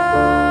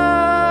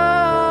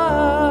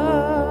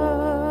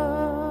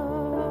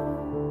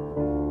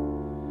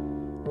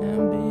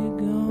and be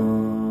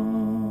gone.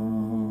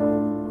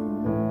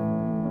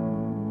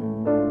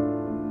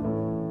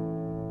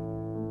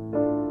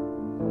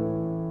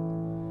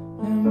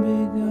 And be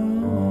gone.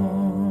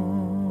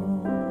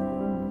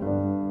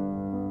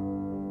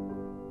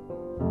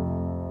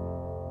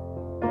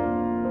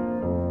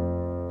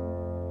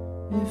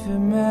 If it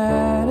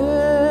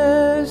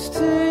matters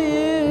to you,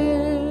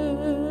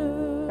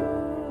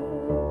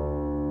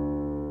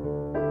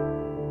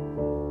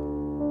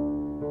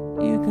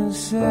 you can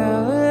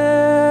sell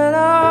it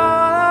all.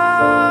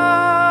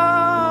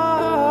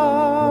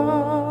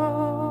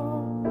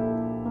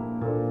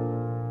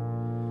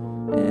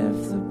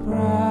 If the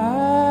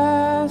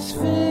price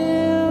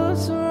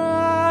feels right,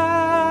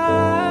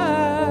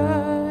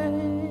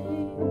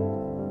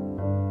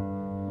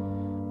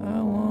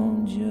 I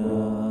want you.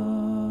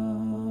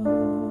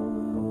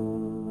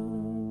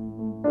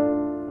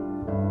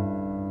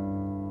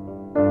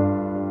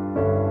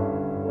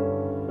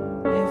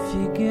 If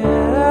you get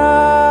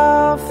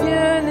off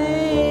your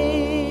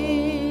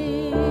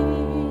knees,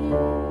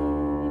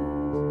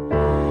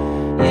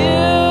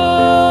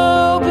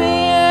 you'll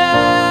be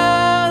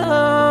out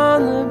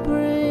on the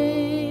breeze.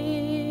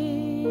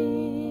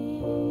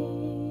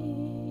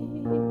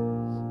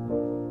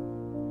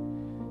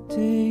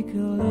 Take a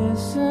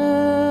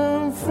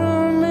lesson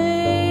from me.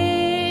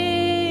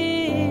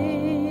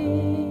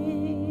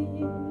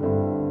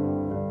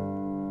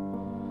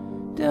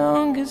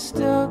 Don't get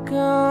stuck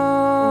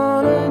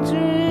on a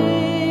dream.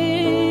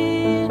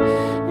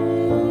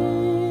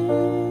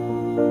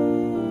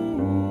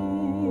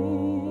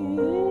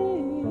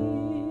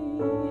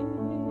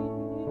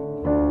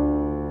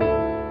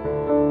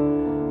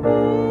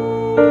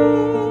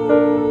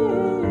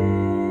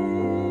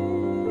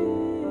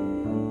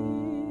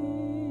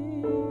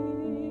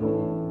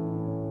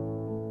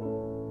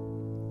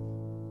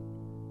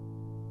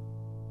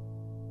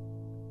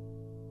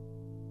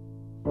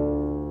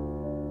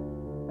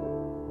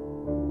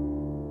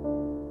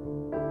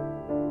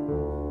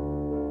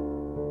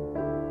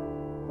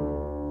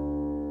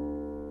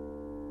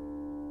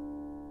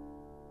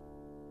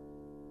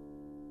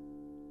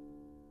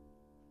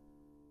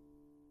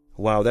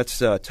 Wow,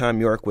 that's Tom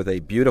York with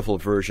a beautiful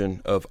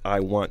version of I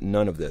Want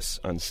None of This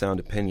on Sound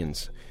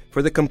Opinions.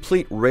 For the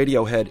complete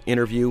Radiohead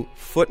interview,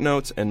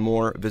 footnotes, and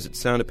more, visit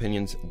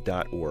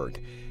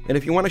soundopinions.org. And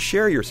if you want to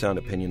share your sound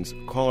opinions,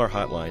 call our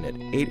hotline at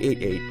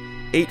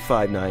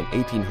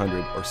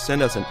 888-859-1800 or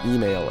send us an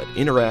email at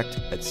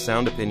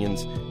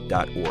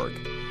interact@soundopinions.org.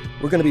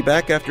 We're going to be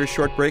back after a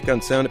short break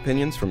on Sound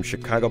Opinions from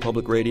Chicago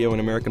Public Radio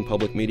and American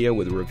Public Media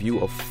with a review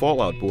of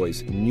Fall Out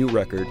Boy's new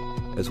record,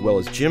 as well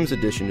as Jim's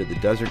addition to the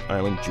Desert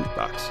Island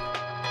Jukebox.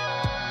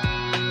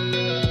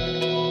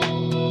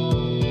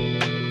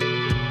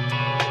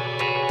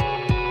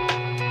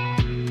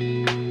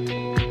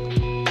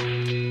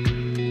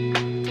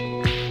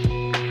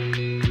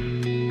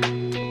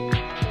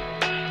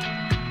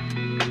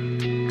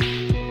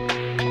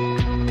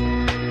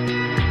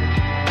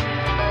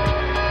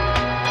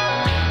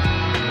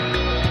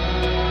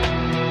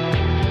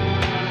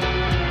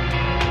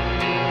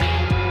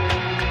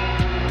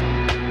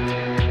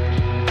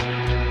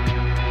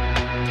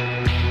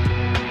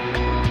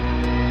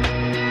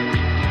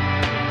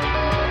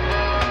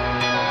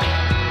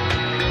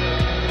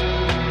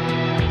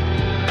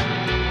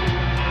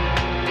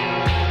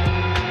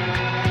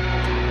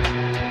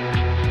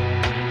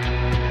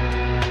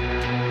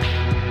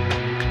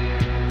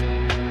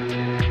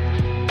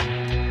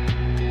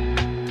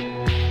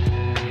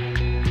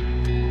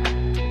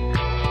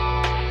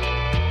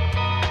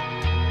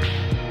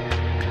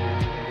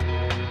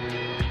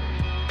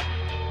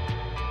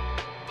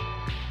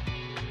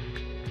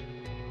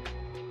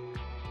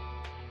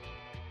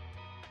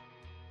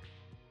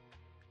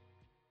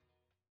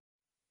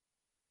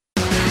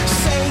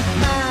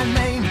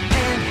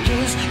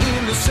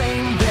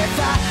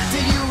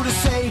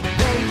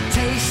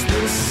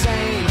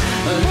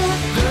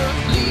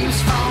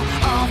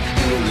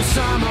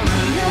 summer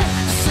and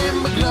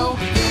December glow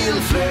in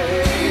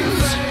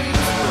flames.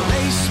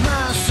 Erase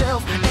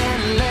myself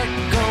and let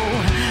go.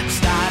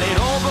 Started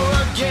over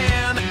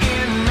again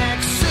in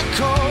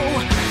Mexico.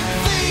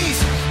 These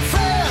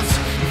friends,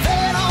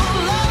 they don't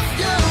love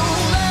you.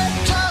 They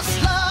just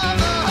love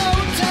the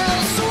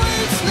hotel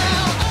suites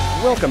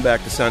now. Welcome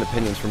back to Sound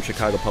Opinions from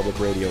Chicago Public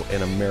Radio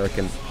and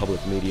American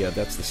Public Media.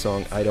 That's the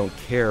song I Don't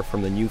Care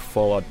from the new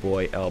Fall Out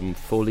Boy album,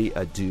 Folie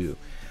à Deux.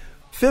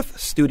 Fifth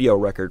studio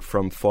record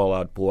from Fall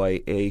Out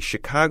Boy, a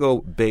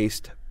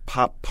Chicago-based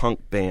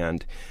pop-punk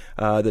band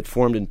that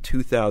formed in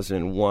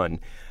 2001.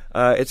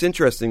 It's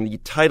interesting, the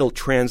title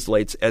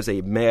translates as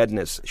a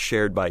madness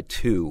shared by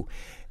two.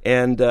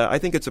 And I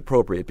think it's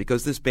appropriate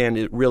because this band,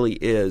 it really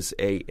is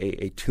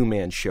a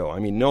two-man show. I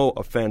mean, no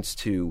offense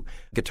to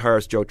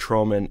guitarist Joe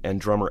Troman and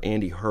drummer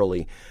Andy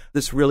Hurley.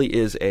 This really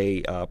is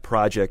a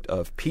project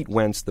of Pete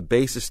Wentz, the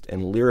bassist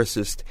and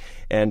lyricist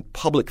and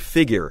public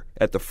figure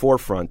at the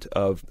forefront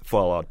of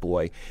Fall Out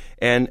Boy,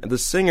 and the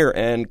singer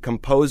and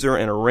composer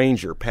and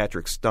arranger,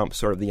 Patrick Stump,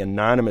 sort of the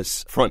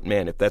anonymous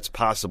frontman, if that's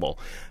possible.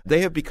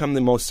 They have become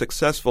the most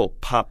successful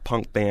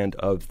pop-punk band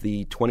of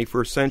the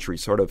 21st century,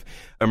 sort of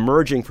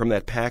emerging from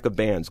that pack of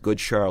bands, Good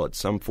Charlotte,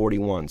 Sum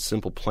 41,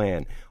 Simple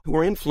Plan, who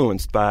were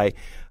influenced by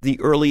the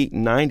early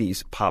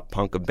 90s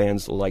pop-punk of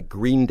bands like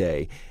Green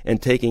Day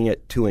and taking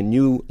it to a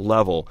new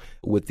level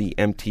with the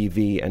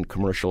MTV and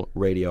commercial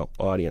radio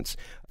audience.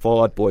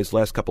 Fall Out Boy's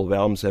last couple of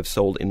albums have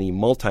sold in the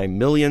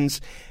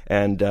multi-millions,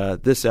 and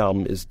this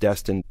album is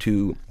destined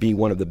to be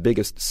one of the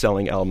biggest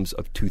selling albums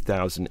of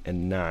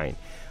 2009.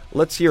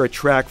 Let's hear a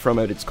track from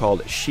it. It's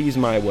called She's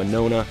My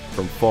Winona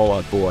from Fall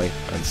Out Boy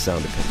on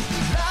Sound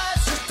Opinions.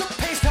 Life's just a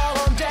pace car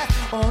on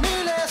death,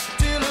 only less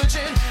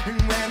diligent.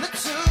 And when the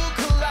two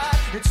collide,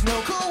 it's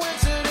no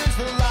coincidence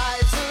the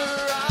lights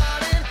are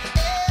on and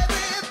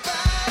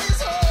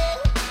everybody's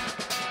home.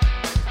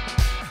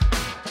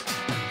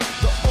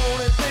 The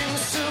only thing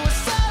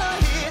suicidal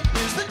here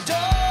is the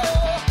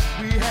door.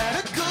 We had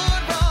a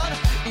good run,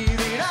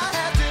 even I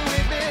have to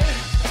admit.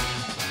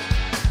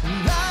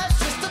 Life's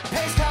just a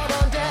pace car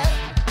on death,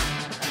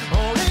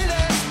 only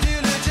less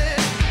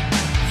diligent.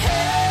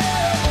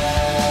 Hell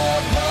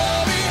or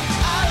glory,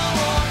 I don't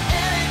want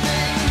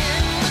anything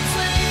in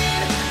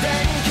between.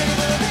 Then came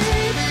a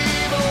baby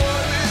boy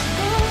with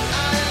blue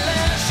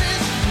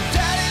eyelashes.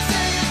 Daddy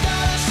said you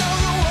gotta show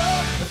the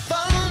world the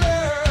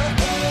thunder,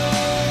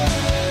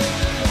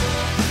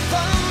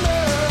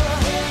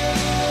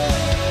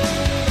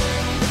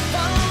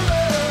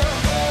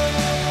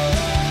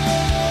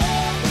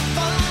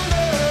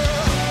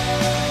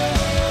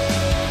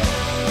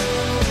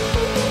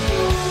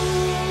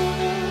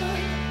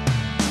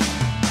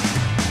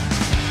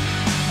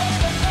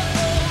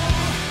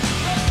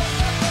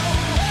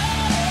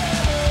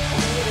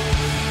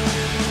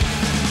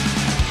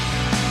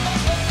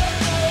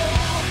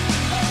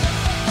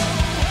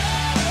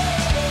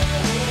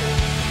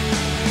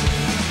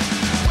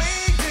 we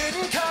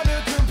didn't come to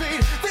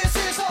compete. This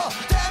is all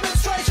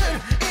demonstration.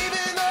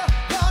 Even the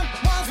young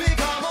ones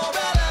become more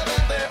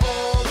relevant. They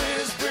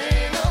always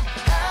bring up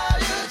how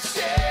you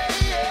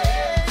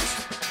changed.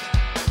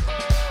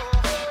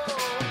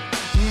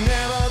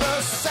 Never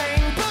the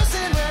same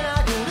person when I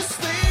go to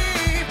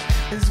sleep.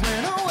 Is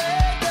when I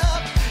wake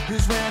up.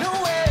 Is when I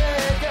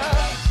wake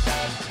up.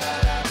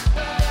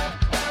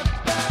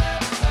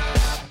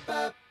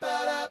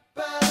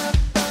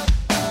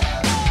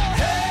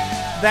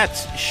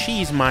 That's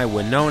She's My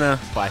Winona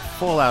by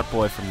Fall Out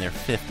Boy from their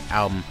fifth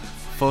album,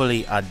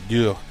 Folie à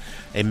Deux,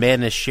 a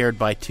madness shared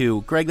by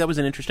two. Greg, that was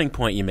an interesting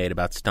point you made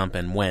about Stump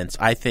and Wentz.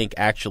 I think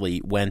actually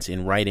Wentz,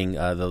 in writing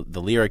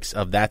the lyrics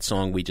of that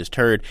song we just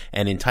heard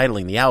and in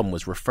titling the album,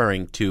 was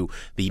referring to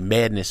the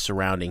madness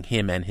surrounding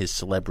him and his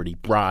celebrity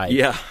bride,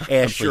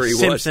 Ashley sure he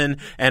Simpson.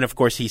 And of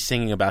course, he's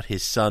singing about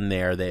his son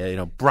there,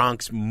 the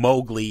Bronx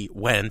Mowgli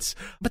Wentz.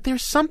 But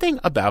there's something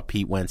about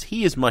Pete Wentz.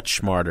 He is much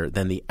smarter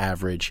than the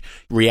average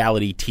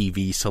reality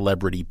TV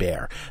celebrity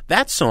bear.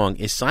 That song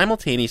is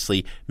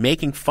simultaneously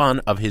making fun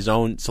of his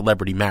own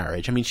celebrity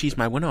marriage. I mean, she's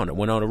my Winona.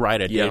 Winona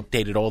Ryder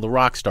dated all the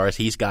rock stars.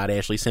 He's got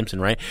Ashley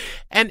Simpson, right?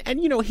 And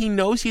he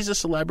knows he's a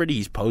celebrity.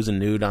 He's posing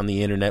nude on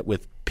the internet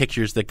with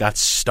pictures that got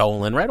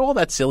stolen, right? All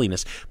that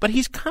silliness. But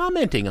he's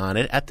commenting on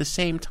it at the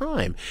same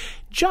time.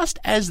 Just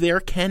as there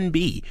can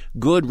be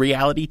good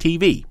reality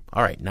TV.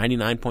 All right,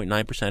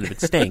 99.9% of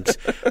it stinks.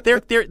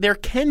 There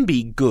can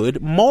be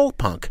good mole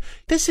punk.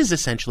 This is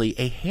essentially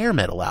a hair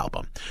metal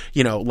album.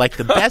 Like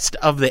the best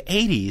of the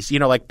 80s,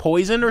 like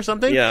Poison or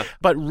something,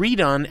 but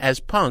redone as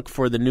punk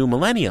for the new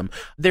millennium.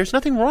 There's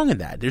nothing wrong in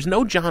that. There's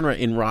no genre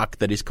in rock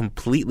that is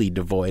completely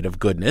devoid of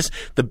goodness.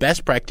 The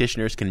best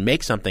practitioners can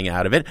make something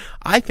out of it.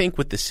 I think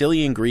with the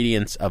silly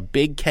ingredients of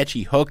big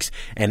catchy hooks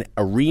and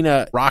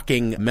arena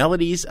rocking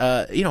melodies,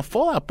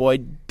 Fall Out Boy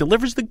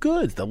delivers the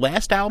goods. The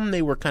last album,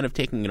 they were kind of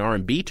taking an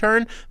R&B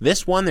turn.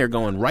 This one, they're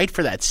going right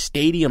for that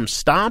stadium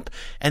stomp.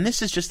 And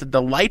this is just a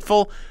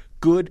delightful,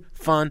 good,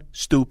 fun,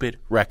 stupid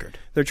record.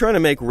 They're trying to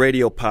make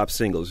radio pop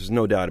singles. There's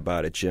no doubt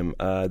about it, Jim.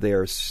 They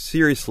are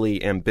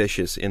seriously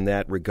ambitious in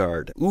that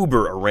regard.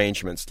 Uber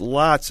arrangements,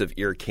 lots of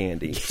ear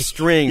candy,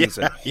 strings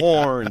and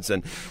horns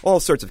and all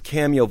sorts of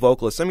cameo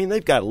vocalists. I mean,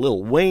 they've got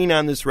Lil Wayne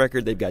on this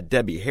record. They've got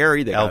Debbie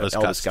Harry. They've got Elvis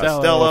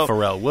Costello.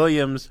 Pharrell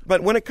Williams.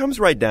 But when it comes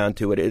right down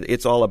to it,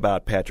 it's all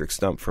about Patrick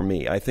Stump for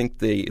me. I think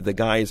the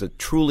guy is a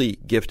truly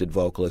gifted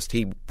vocalist.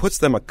 He puts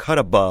them a cut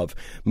above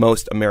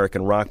most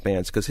American rock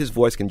bands because his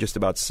voice can just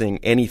about sing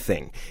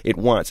anything it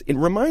wants. It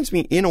reminds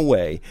me, in a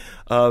way,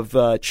 of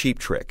Cheap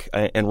Trick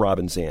and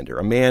Robin Zander,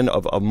 a man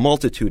of a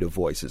multitude of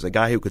voices, a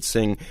guy who could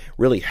sing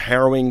really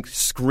harrowing,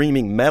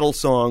 screaming metal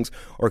songs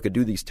or could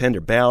do these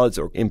tender ballads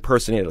or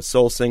impersonate a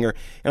soul singer.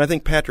 And I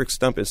think Patrick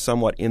Stump is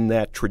somewhat in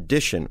that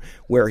tradition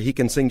where he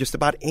can sing just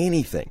about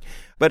anything.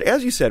 But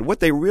as you said, what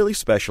they really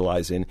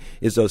specialize in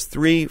is those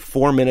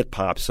 3-4-minute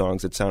pop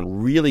songs that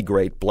sound really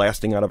great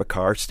blasting out of a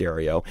car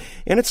stereo.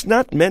 And it's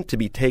not meant to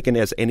be taken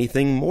as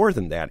anything more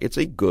than that. It's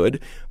a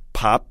good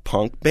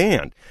pop-punk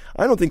band.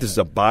 I don't think this is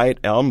a buy-it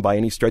album by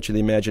any stretch of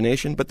the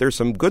imagination, but there's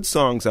some good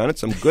songs on it,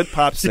 some good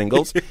pop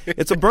singles.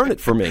 It's a burn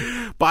it for me.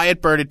 Buy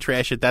it, burn it,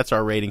 trash it. That's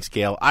our rating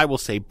scale. I will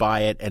say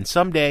buy it. And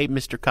someday,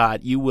 Mr.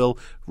 Cott, you will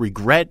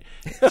regret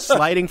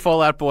sliding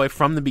Fall Out Boy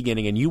from the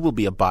beginning, and you will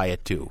be a buy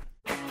it too.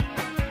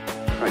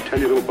 I tell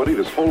you, little buddy,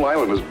 this whole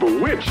island is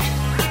bewitched.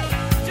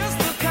 Just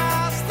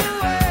across the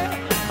way,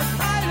 an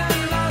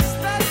island lost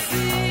at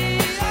sea.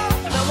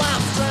 Now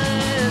I'm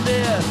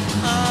stranded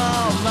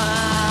on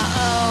my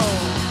own.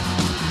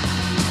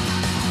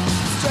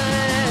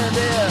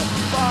 Stranded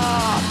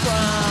far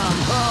from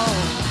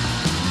home.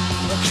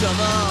 Come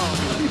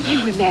on.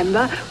 You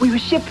remember, we were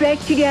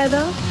shipwrecked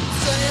together.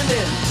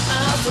 Stranded,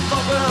 I'm so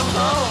far from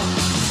home.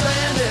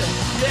 Stranded,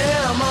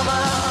 yeah, I'm on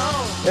my own.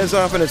 As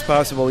often as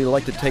possible, we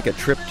like to take a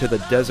trip to the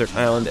desert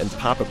island and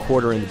pop a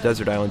quarter in the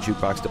desert island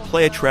jukebox to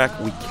play a track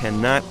we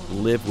cannot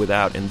live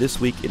without. And this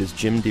week, it is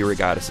Jim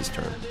DeRogatis'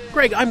 turn.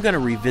 Greg, I'm going to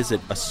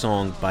revisit a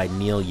song by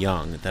Neil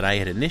Young that I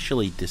had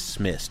initially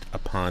dismissed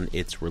upon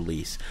its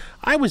release.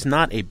 I was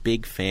not a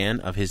big fan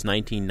of his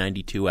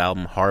 1992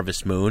 album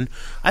Harvest Moon.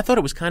 I thought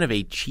it was kind of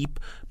a cheap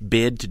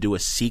bid to do a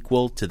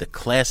sequel to the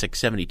classic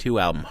 72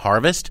 album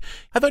Harvest.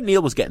 I thought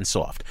Neil was getting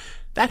soft.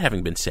 That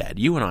having been said,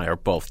 you and I are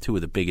both two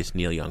of the biggest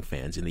Neil Young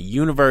fans in the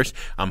universe.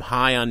 I'm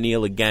high on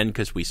Neil again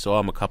because we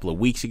saw him a couple of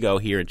weeks ago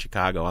here in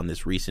Chicago on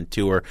this recent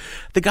tour.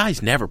 The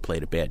guy's never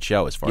played a bad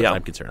show as far as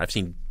I'm concerned. I've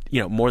seen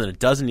more than a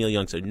dozen Neil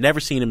Youngs. I've never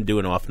seen him do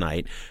an off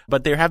night,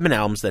 but there have been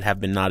albums that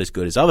have been not as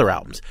good as other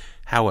albums.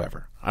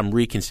 However, I'm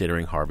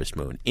reconsidering Harvest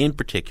Moon, in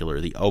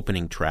particular the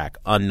opening track,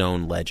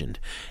 Unknown Legend,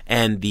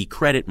 and the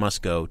credit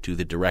must go to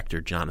the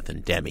director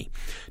Jonathan Demme.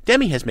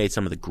 Demme has made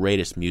some of the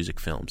greatest music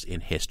films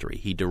in history.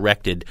 He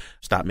directed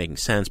Stop Making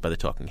Sense by the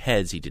Talking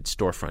Heads. He did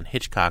Storefront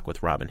Hitchcock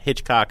with Robin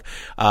Hitchcock.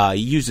 He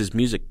uses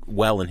music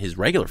well in his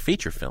regular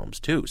feature films,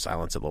 too,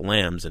 Silence of the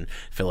Lambs and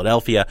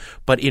Philadelphia.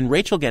 But in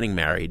Rachel Getting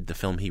Married, the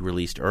film he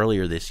released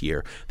earlier this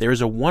year, there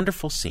is a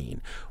wonderful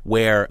scene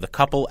where the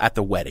couple at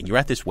the wedding, you're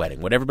at this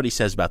wedding, what everybody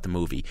says about the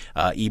movie,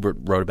 Ebert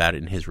wrote about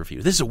it in his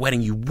review. This is a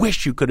wedding you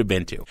wish you could have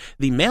been to.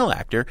 The male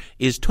actor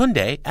is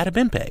Tunde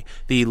Adebimpe,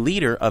 the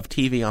leader of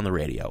TV on the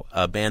Radio,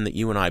 a band that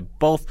you and I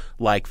both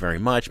like very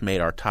much,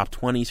 made our top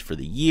 20s for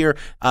the year.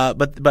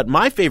 But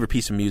my favorite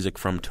piece of music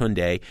from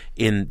Tunde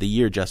in the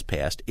year just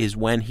past is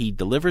when he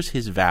delivers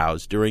his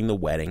vows during the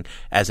wedding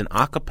as an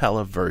a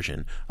cappella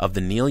version of the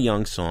Neil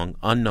Young song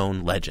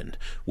Unknown Legend,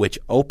 which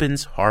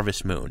opens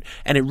Harvest Moon.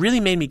 And it really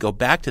made me go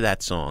back to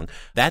that song,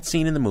 that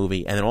scene in the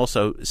movie, and then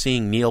also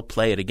seeing Neil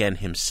play it again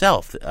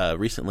himself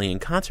recently in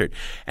concert.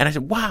 And I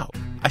said, wow,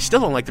 I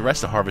still don't like the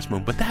rest of Harvest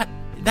Moon, but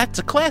that's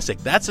a classic.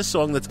 That's a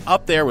song that's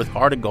up there with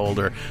Heart of Gold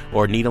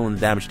or Needle and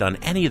the Damage Done,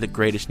 any of the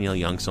greatest Neil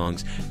Young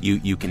songs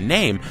you can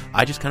name.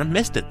 I just kind of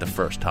missed it the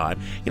first time.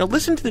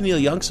 Listen to the Neil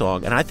Young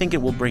song, and I think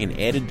it will bring an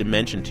added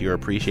dimension to your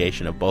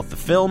appreciation of both the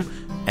film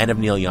and of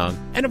Neil Young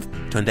and of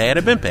Tunde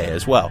Adebimpe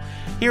as well.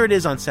 Here it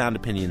is on Sound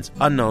Opinions,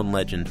 Unknown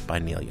Legend by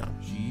Neil Young.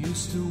 She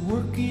used to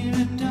work in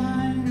a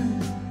diner.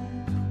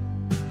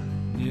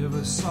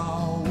 Never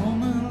saw a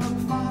woman look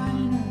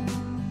finer.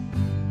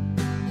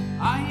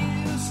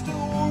 I used to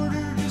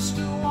order just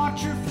to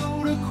watch her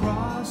float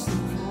across the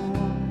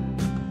floor.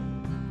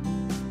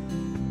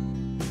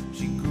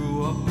 She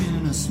grew up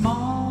in a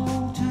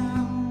small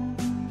town,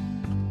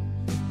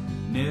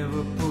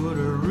 never put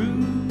her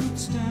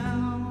roots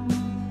down.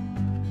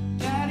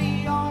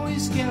 Daddy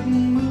always kept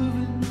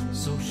moving,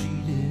 so she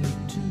did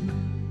too.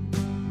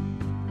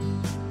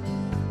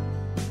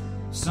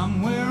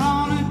 Somewhere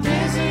on a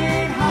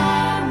desert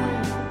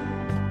highway,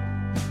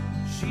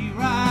 she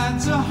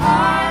rides a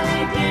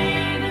Harley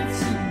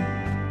Davidson,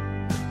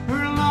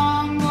 her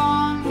long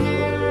blonde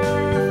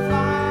hair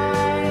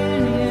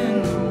flying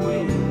in the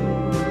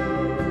wind.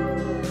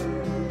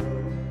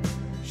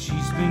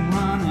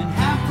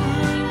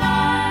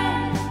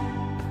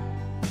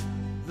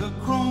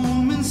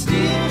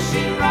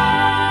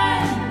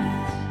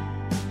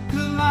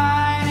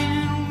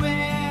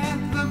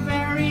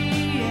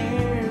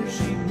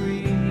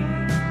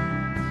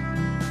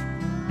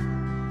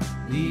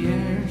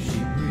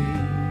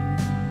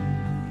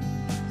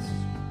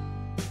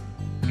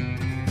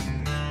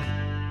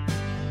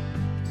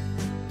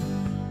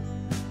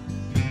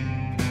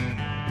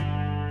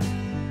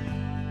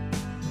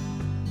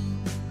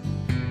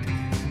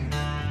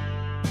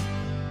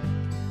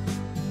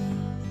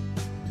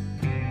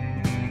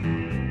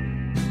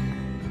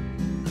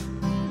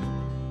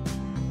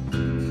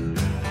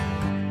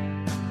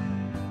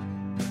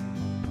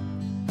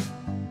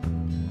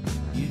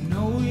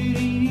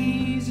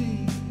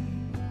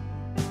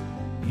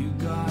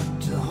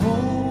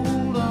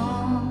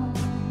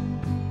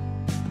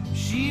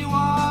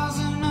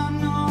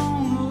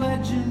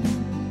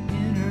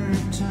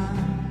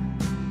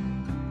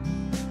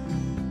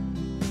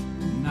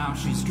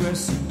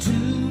 dressing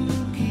two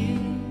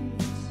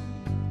kids,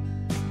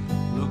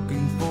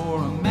 looking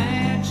for a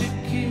magic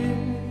kiss.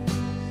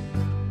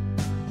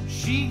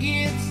 She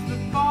gets the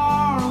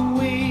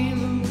faraway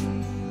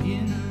look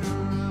in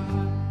her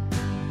eye.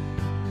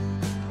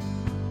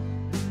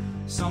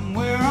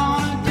 Somewhere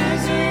on a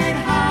desert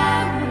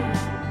highway,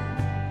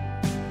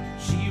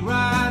 she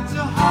rides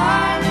a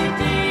Harley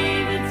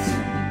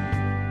Davidson.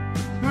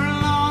 Her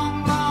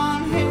long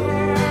blonde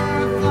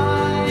hair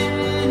flying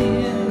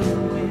in the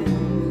wind.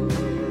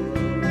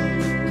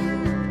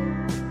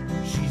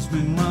 She's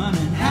been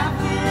running half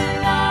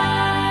her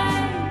life.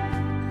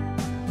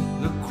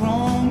 The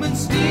chrome and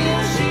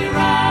steel she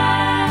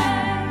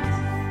rides,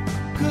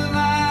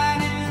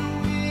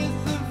 colliding with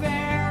the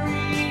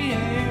very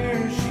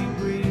air she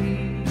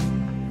breathes.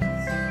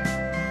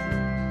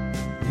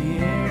 The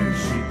air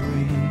she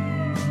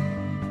breathes.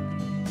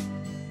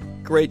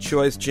 Great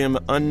choice, Jim.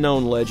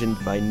 Unknown Legend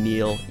by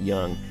Neil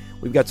Young.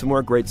 We've got some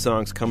more great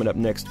songs coming up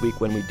next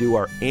week when we do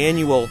our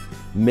annual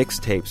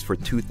mixtapes for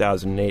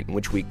 2008, in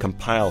which we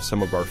compile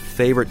some of our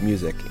favorite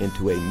music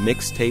into a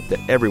mixtape that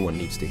everyone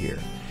needs to hear.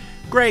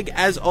 Greg,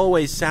 as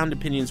always, Sound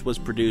Opinions was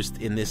produced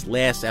in this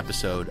last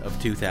episode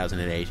of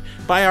 2008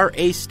 by our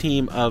ace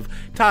team of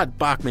Todd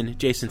Bachman,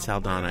 Jason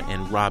Saldana,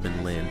 and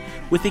Robin Lynn,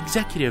 with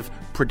executive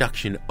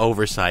production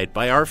oversight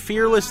by our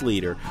fearless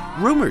leader,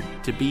 rumored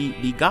to be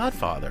the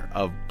godfather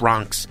of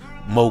Bronx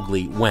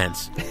Mowgli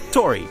Wentz,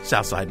 Tori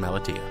Southside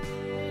Malatia.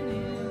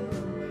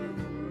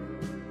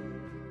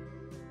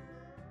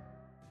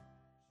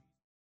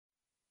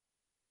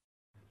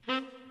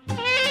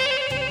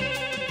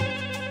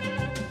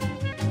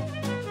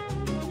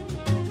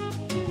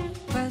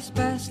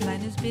 Bus,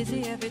 line is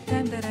busy every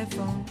time that I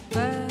phone.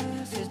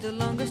 Bus is the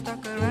longest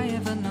talker I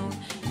ever known.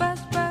 Bus,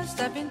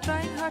 I've been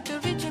trying hard to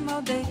reach him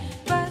all day.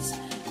 Bus,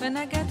 when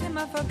I get him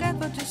I forget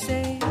what to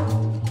say.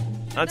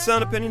 On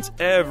Sound Opinions,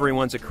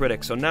 everyone's a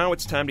critic, so now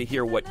it's time to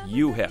hear what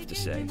you have to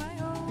say.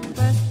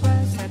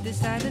 Bus, I've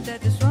decided that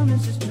this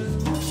romance is true.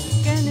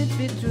 Can it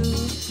be true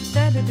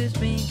that it is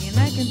ringing?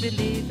 I can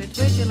believe it.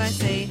 Wait till I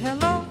say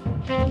hello.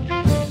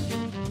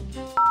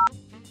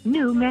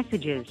 New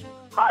messages.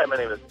 Hi, my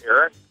name is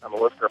Eric. I'm a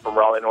listener from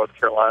Raleigh, North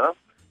Carolina,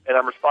 and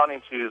I'm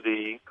responding to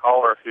the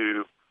caller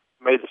who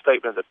made the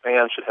statement that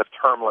bands should have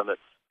term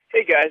limits.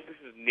 Hey guys, this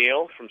is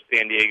Neil from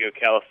San Diego,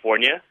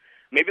 California.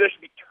 Maybe there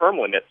should be term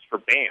limits for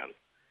bands.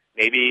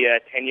 Maybe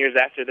 10 years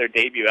after their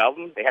debut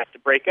album, they have to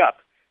break up,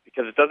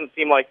 because it doesn't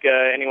seem like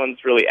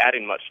anyone's really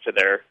adding much to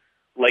their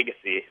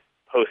legacy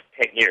post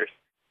 10 years.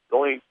 The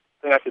only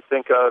thing I could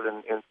think of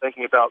in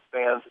thinking about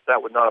bands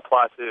that would not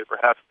apply to,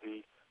 perhaps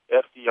the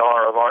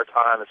FDR of our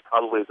time, is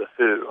probably The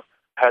Who.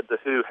 Had The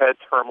Who had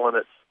term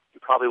limits, you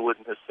probably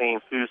wouldn't have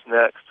seen Who's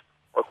Next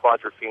or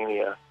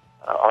Quadrophenia,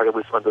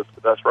 arguably some of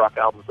the best rock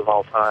albums of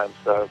all time.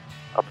 So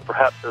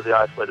perhaps they're the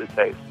isolated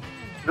case.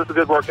 This is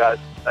good work, guys.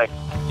 Thanks.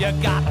 You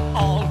got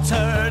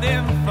altered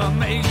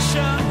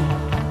information.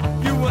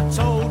 You were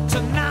told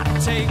to not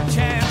take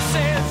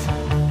chances.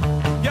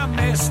 You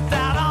missed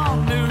out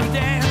on new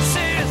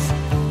dances.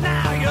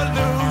 Now you're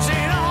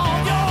losing all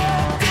your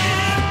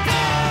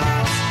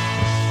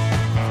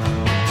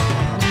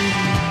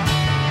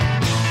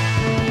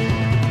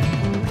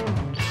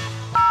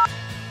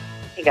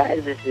Hey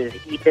guys, this is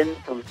Ethan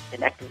from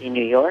Schenectady,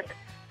 New York.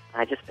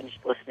 I just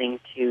finished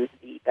listening to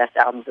the best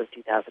albums of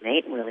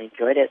 2008 and really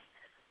enjoyed it.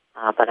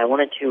 But I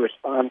wanted to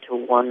respond to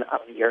one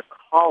of your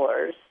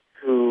callers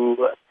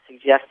who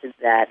suggested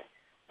that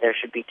there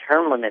should be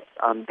term limits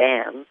on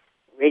bands.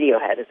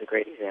 Radiohead is a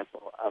great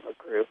example of a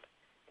group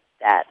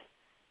that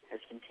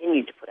has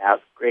continued to put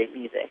out great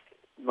music,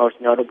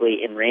 most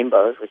notably in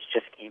Rainbows, which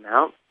just came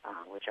out,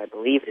 which I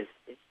believe is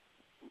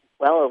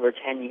well over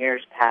 10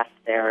 years past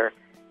their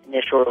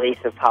initial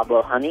release of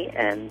Pablo Honey,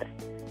 and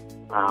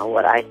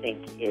what I think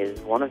is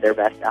one of their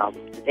best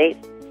albums to date.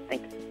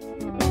 Thanks.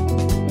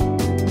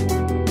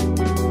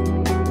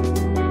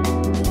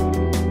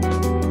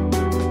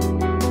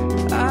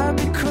 I'd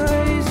be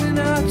crazy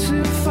not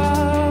to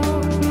follow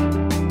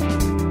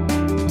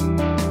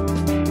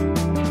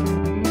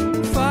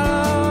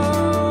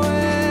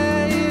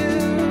where you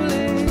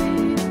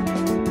lead.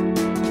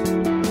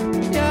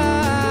 Your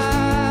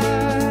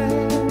eyes,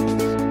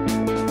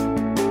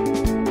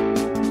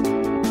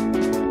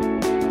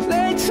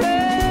 they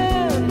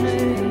tell me.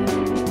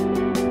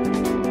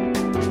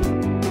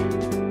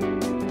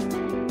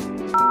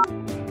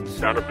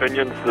 Sound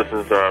Opinions, this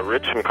is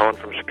Rich. I'm calling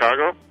from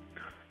Chicago.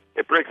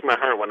 It breaks my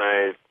heart when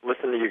I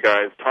listen to you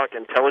guys talk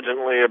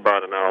intelligently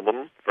about an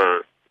album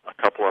for a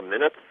couple of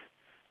minutes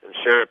and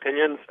share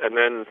opinions, and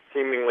then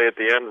seemingly at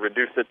the end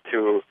reduce it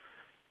to,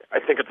 I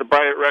think it's a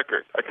buy it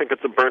record. I think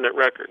it's a burn it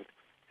record.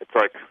 It's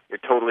like you're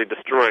totally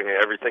destroying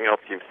everything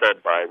else you've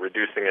said by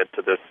reducing it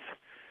to this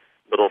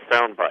little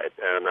soundbite.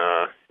 And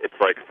it's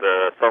like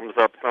the thumbs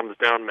up, thumbs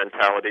down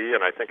mentality,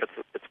 and I think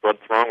it's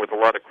what's wrong with a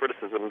lot of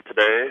criticism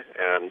today,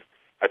 and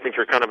I think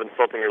you're kind of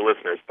insulting your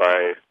listeners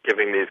by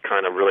giving these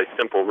kind of really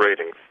simple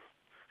ratings.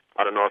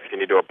 I don't know if you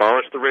need to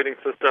abolish the rating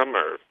system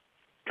or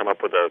come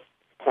up with a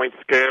point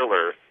scale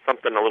or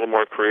something a little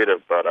more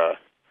creative, but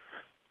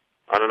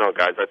I don't know,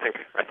 guys. I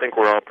think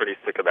we're all pretty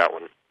sick of that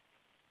one.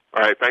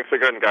 All right, thanks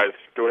again, guys.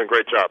 Doing a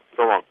great job.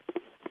 So long.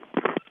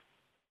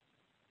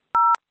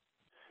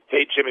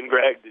 Hey, Jim and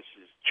Greg. This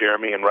is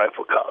Jeremy in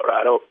Rifle,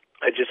 Colorado.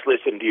 I just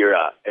listened to your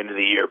end of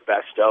the year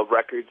best of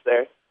records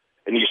there,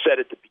 and you said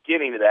at the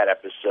beginning of that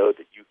episode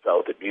that you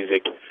felt that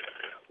music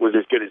was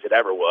as good as it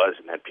ever was,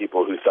 and that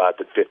people who thought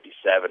that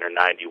 57 or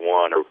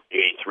 91 or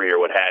 83 or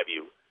what have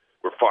you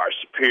were far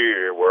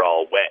superior were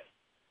all wet.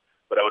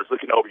 But I was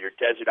looking over your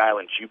Desert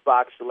Island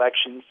Jukebox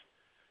selections,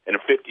 and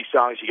of 50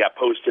 songs you got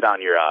posted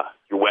on your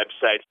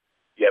website,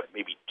 you have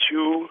maybe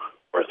 2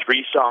 or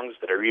 3 songs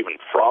that are even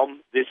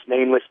from this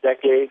nameless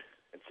decade.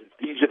 And since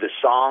these are the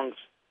songs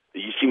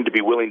that you seem to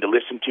be willing to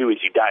listen to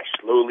as you die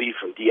slowly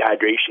from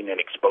dehydration and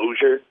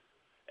exposure,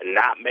 and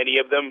not many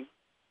of them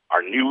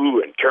are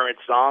new and current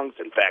songs,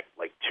 in fact,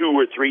 like 2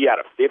 or 3 out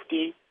of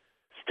 50,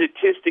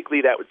 statistically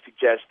that would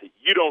suggest that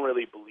you don't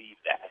really believe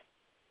that.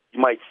 You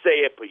might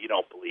say it, but you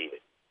don't believe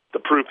it. The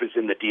proof is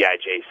in the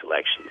DIJ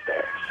selections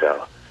there.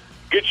 So,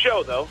 good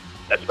show, though.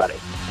 That's about it.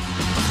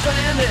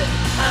 Stranded,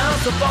 I'm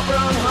so far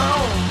from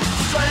home.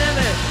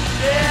 Stranded,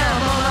 yeah,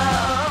 I'm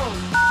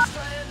on my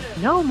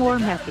own. No more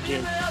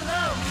messages.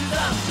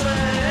 I'm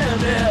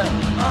stranded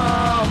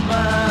on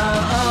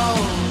my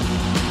own.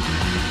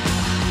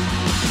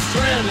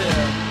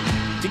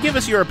 Stranded. To give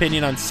us your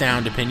opinion on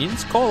Sound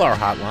Opinions, call our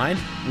hotline,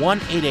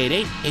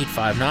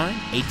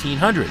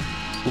 1-888-859-1800.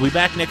 We'll be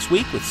back next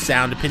week with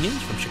Sound Opinions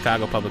from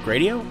Chicago Public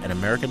Radio and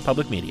American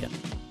Public Media.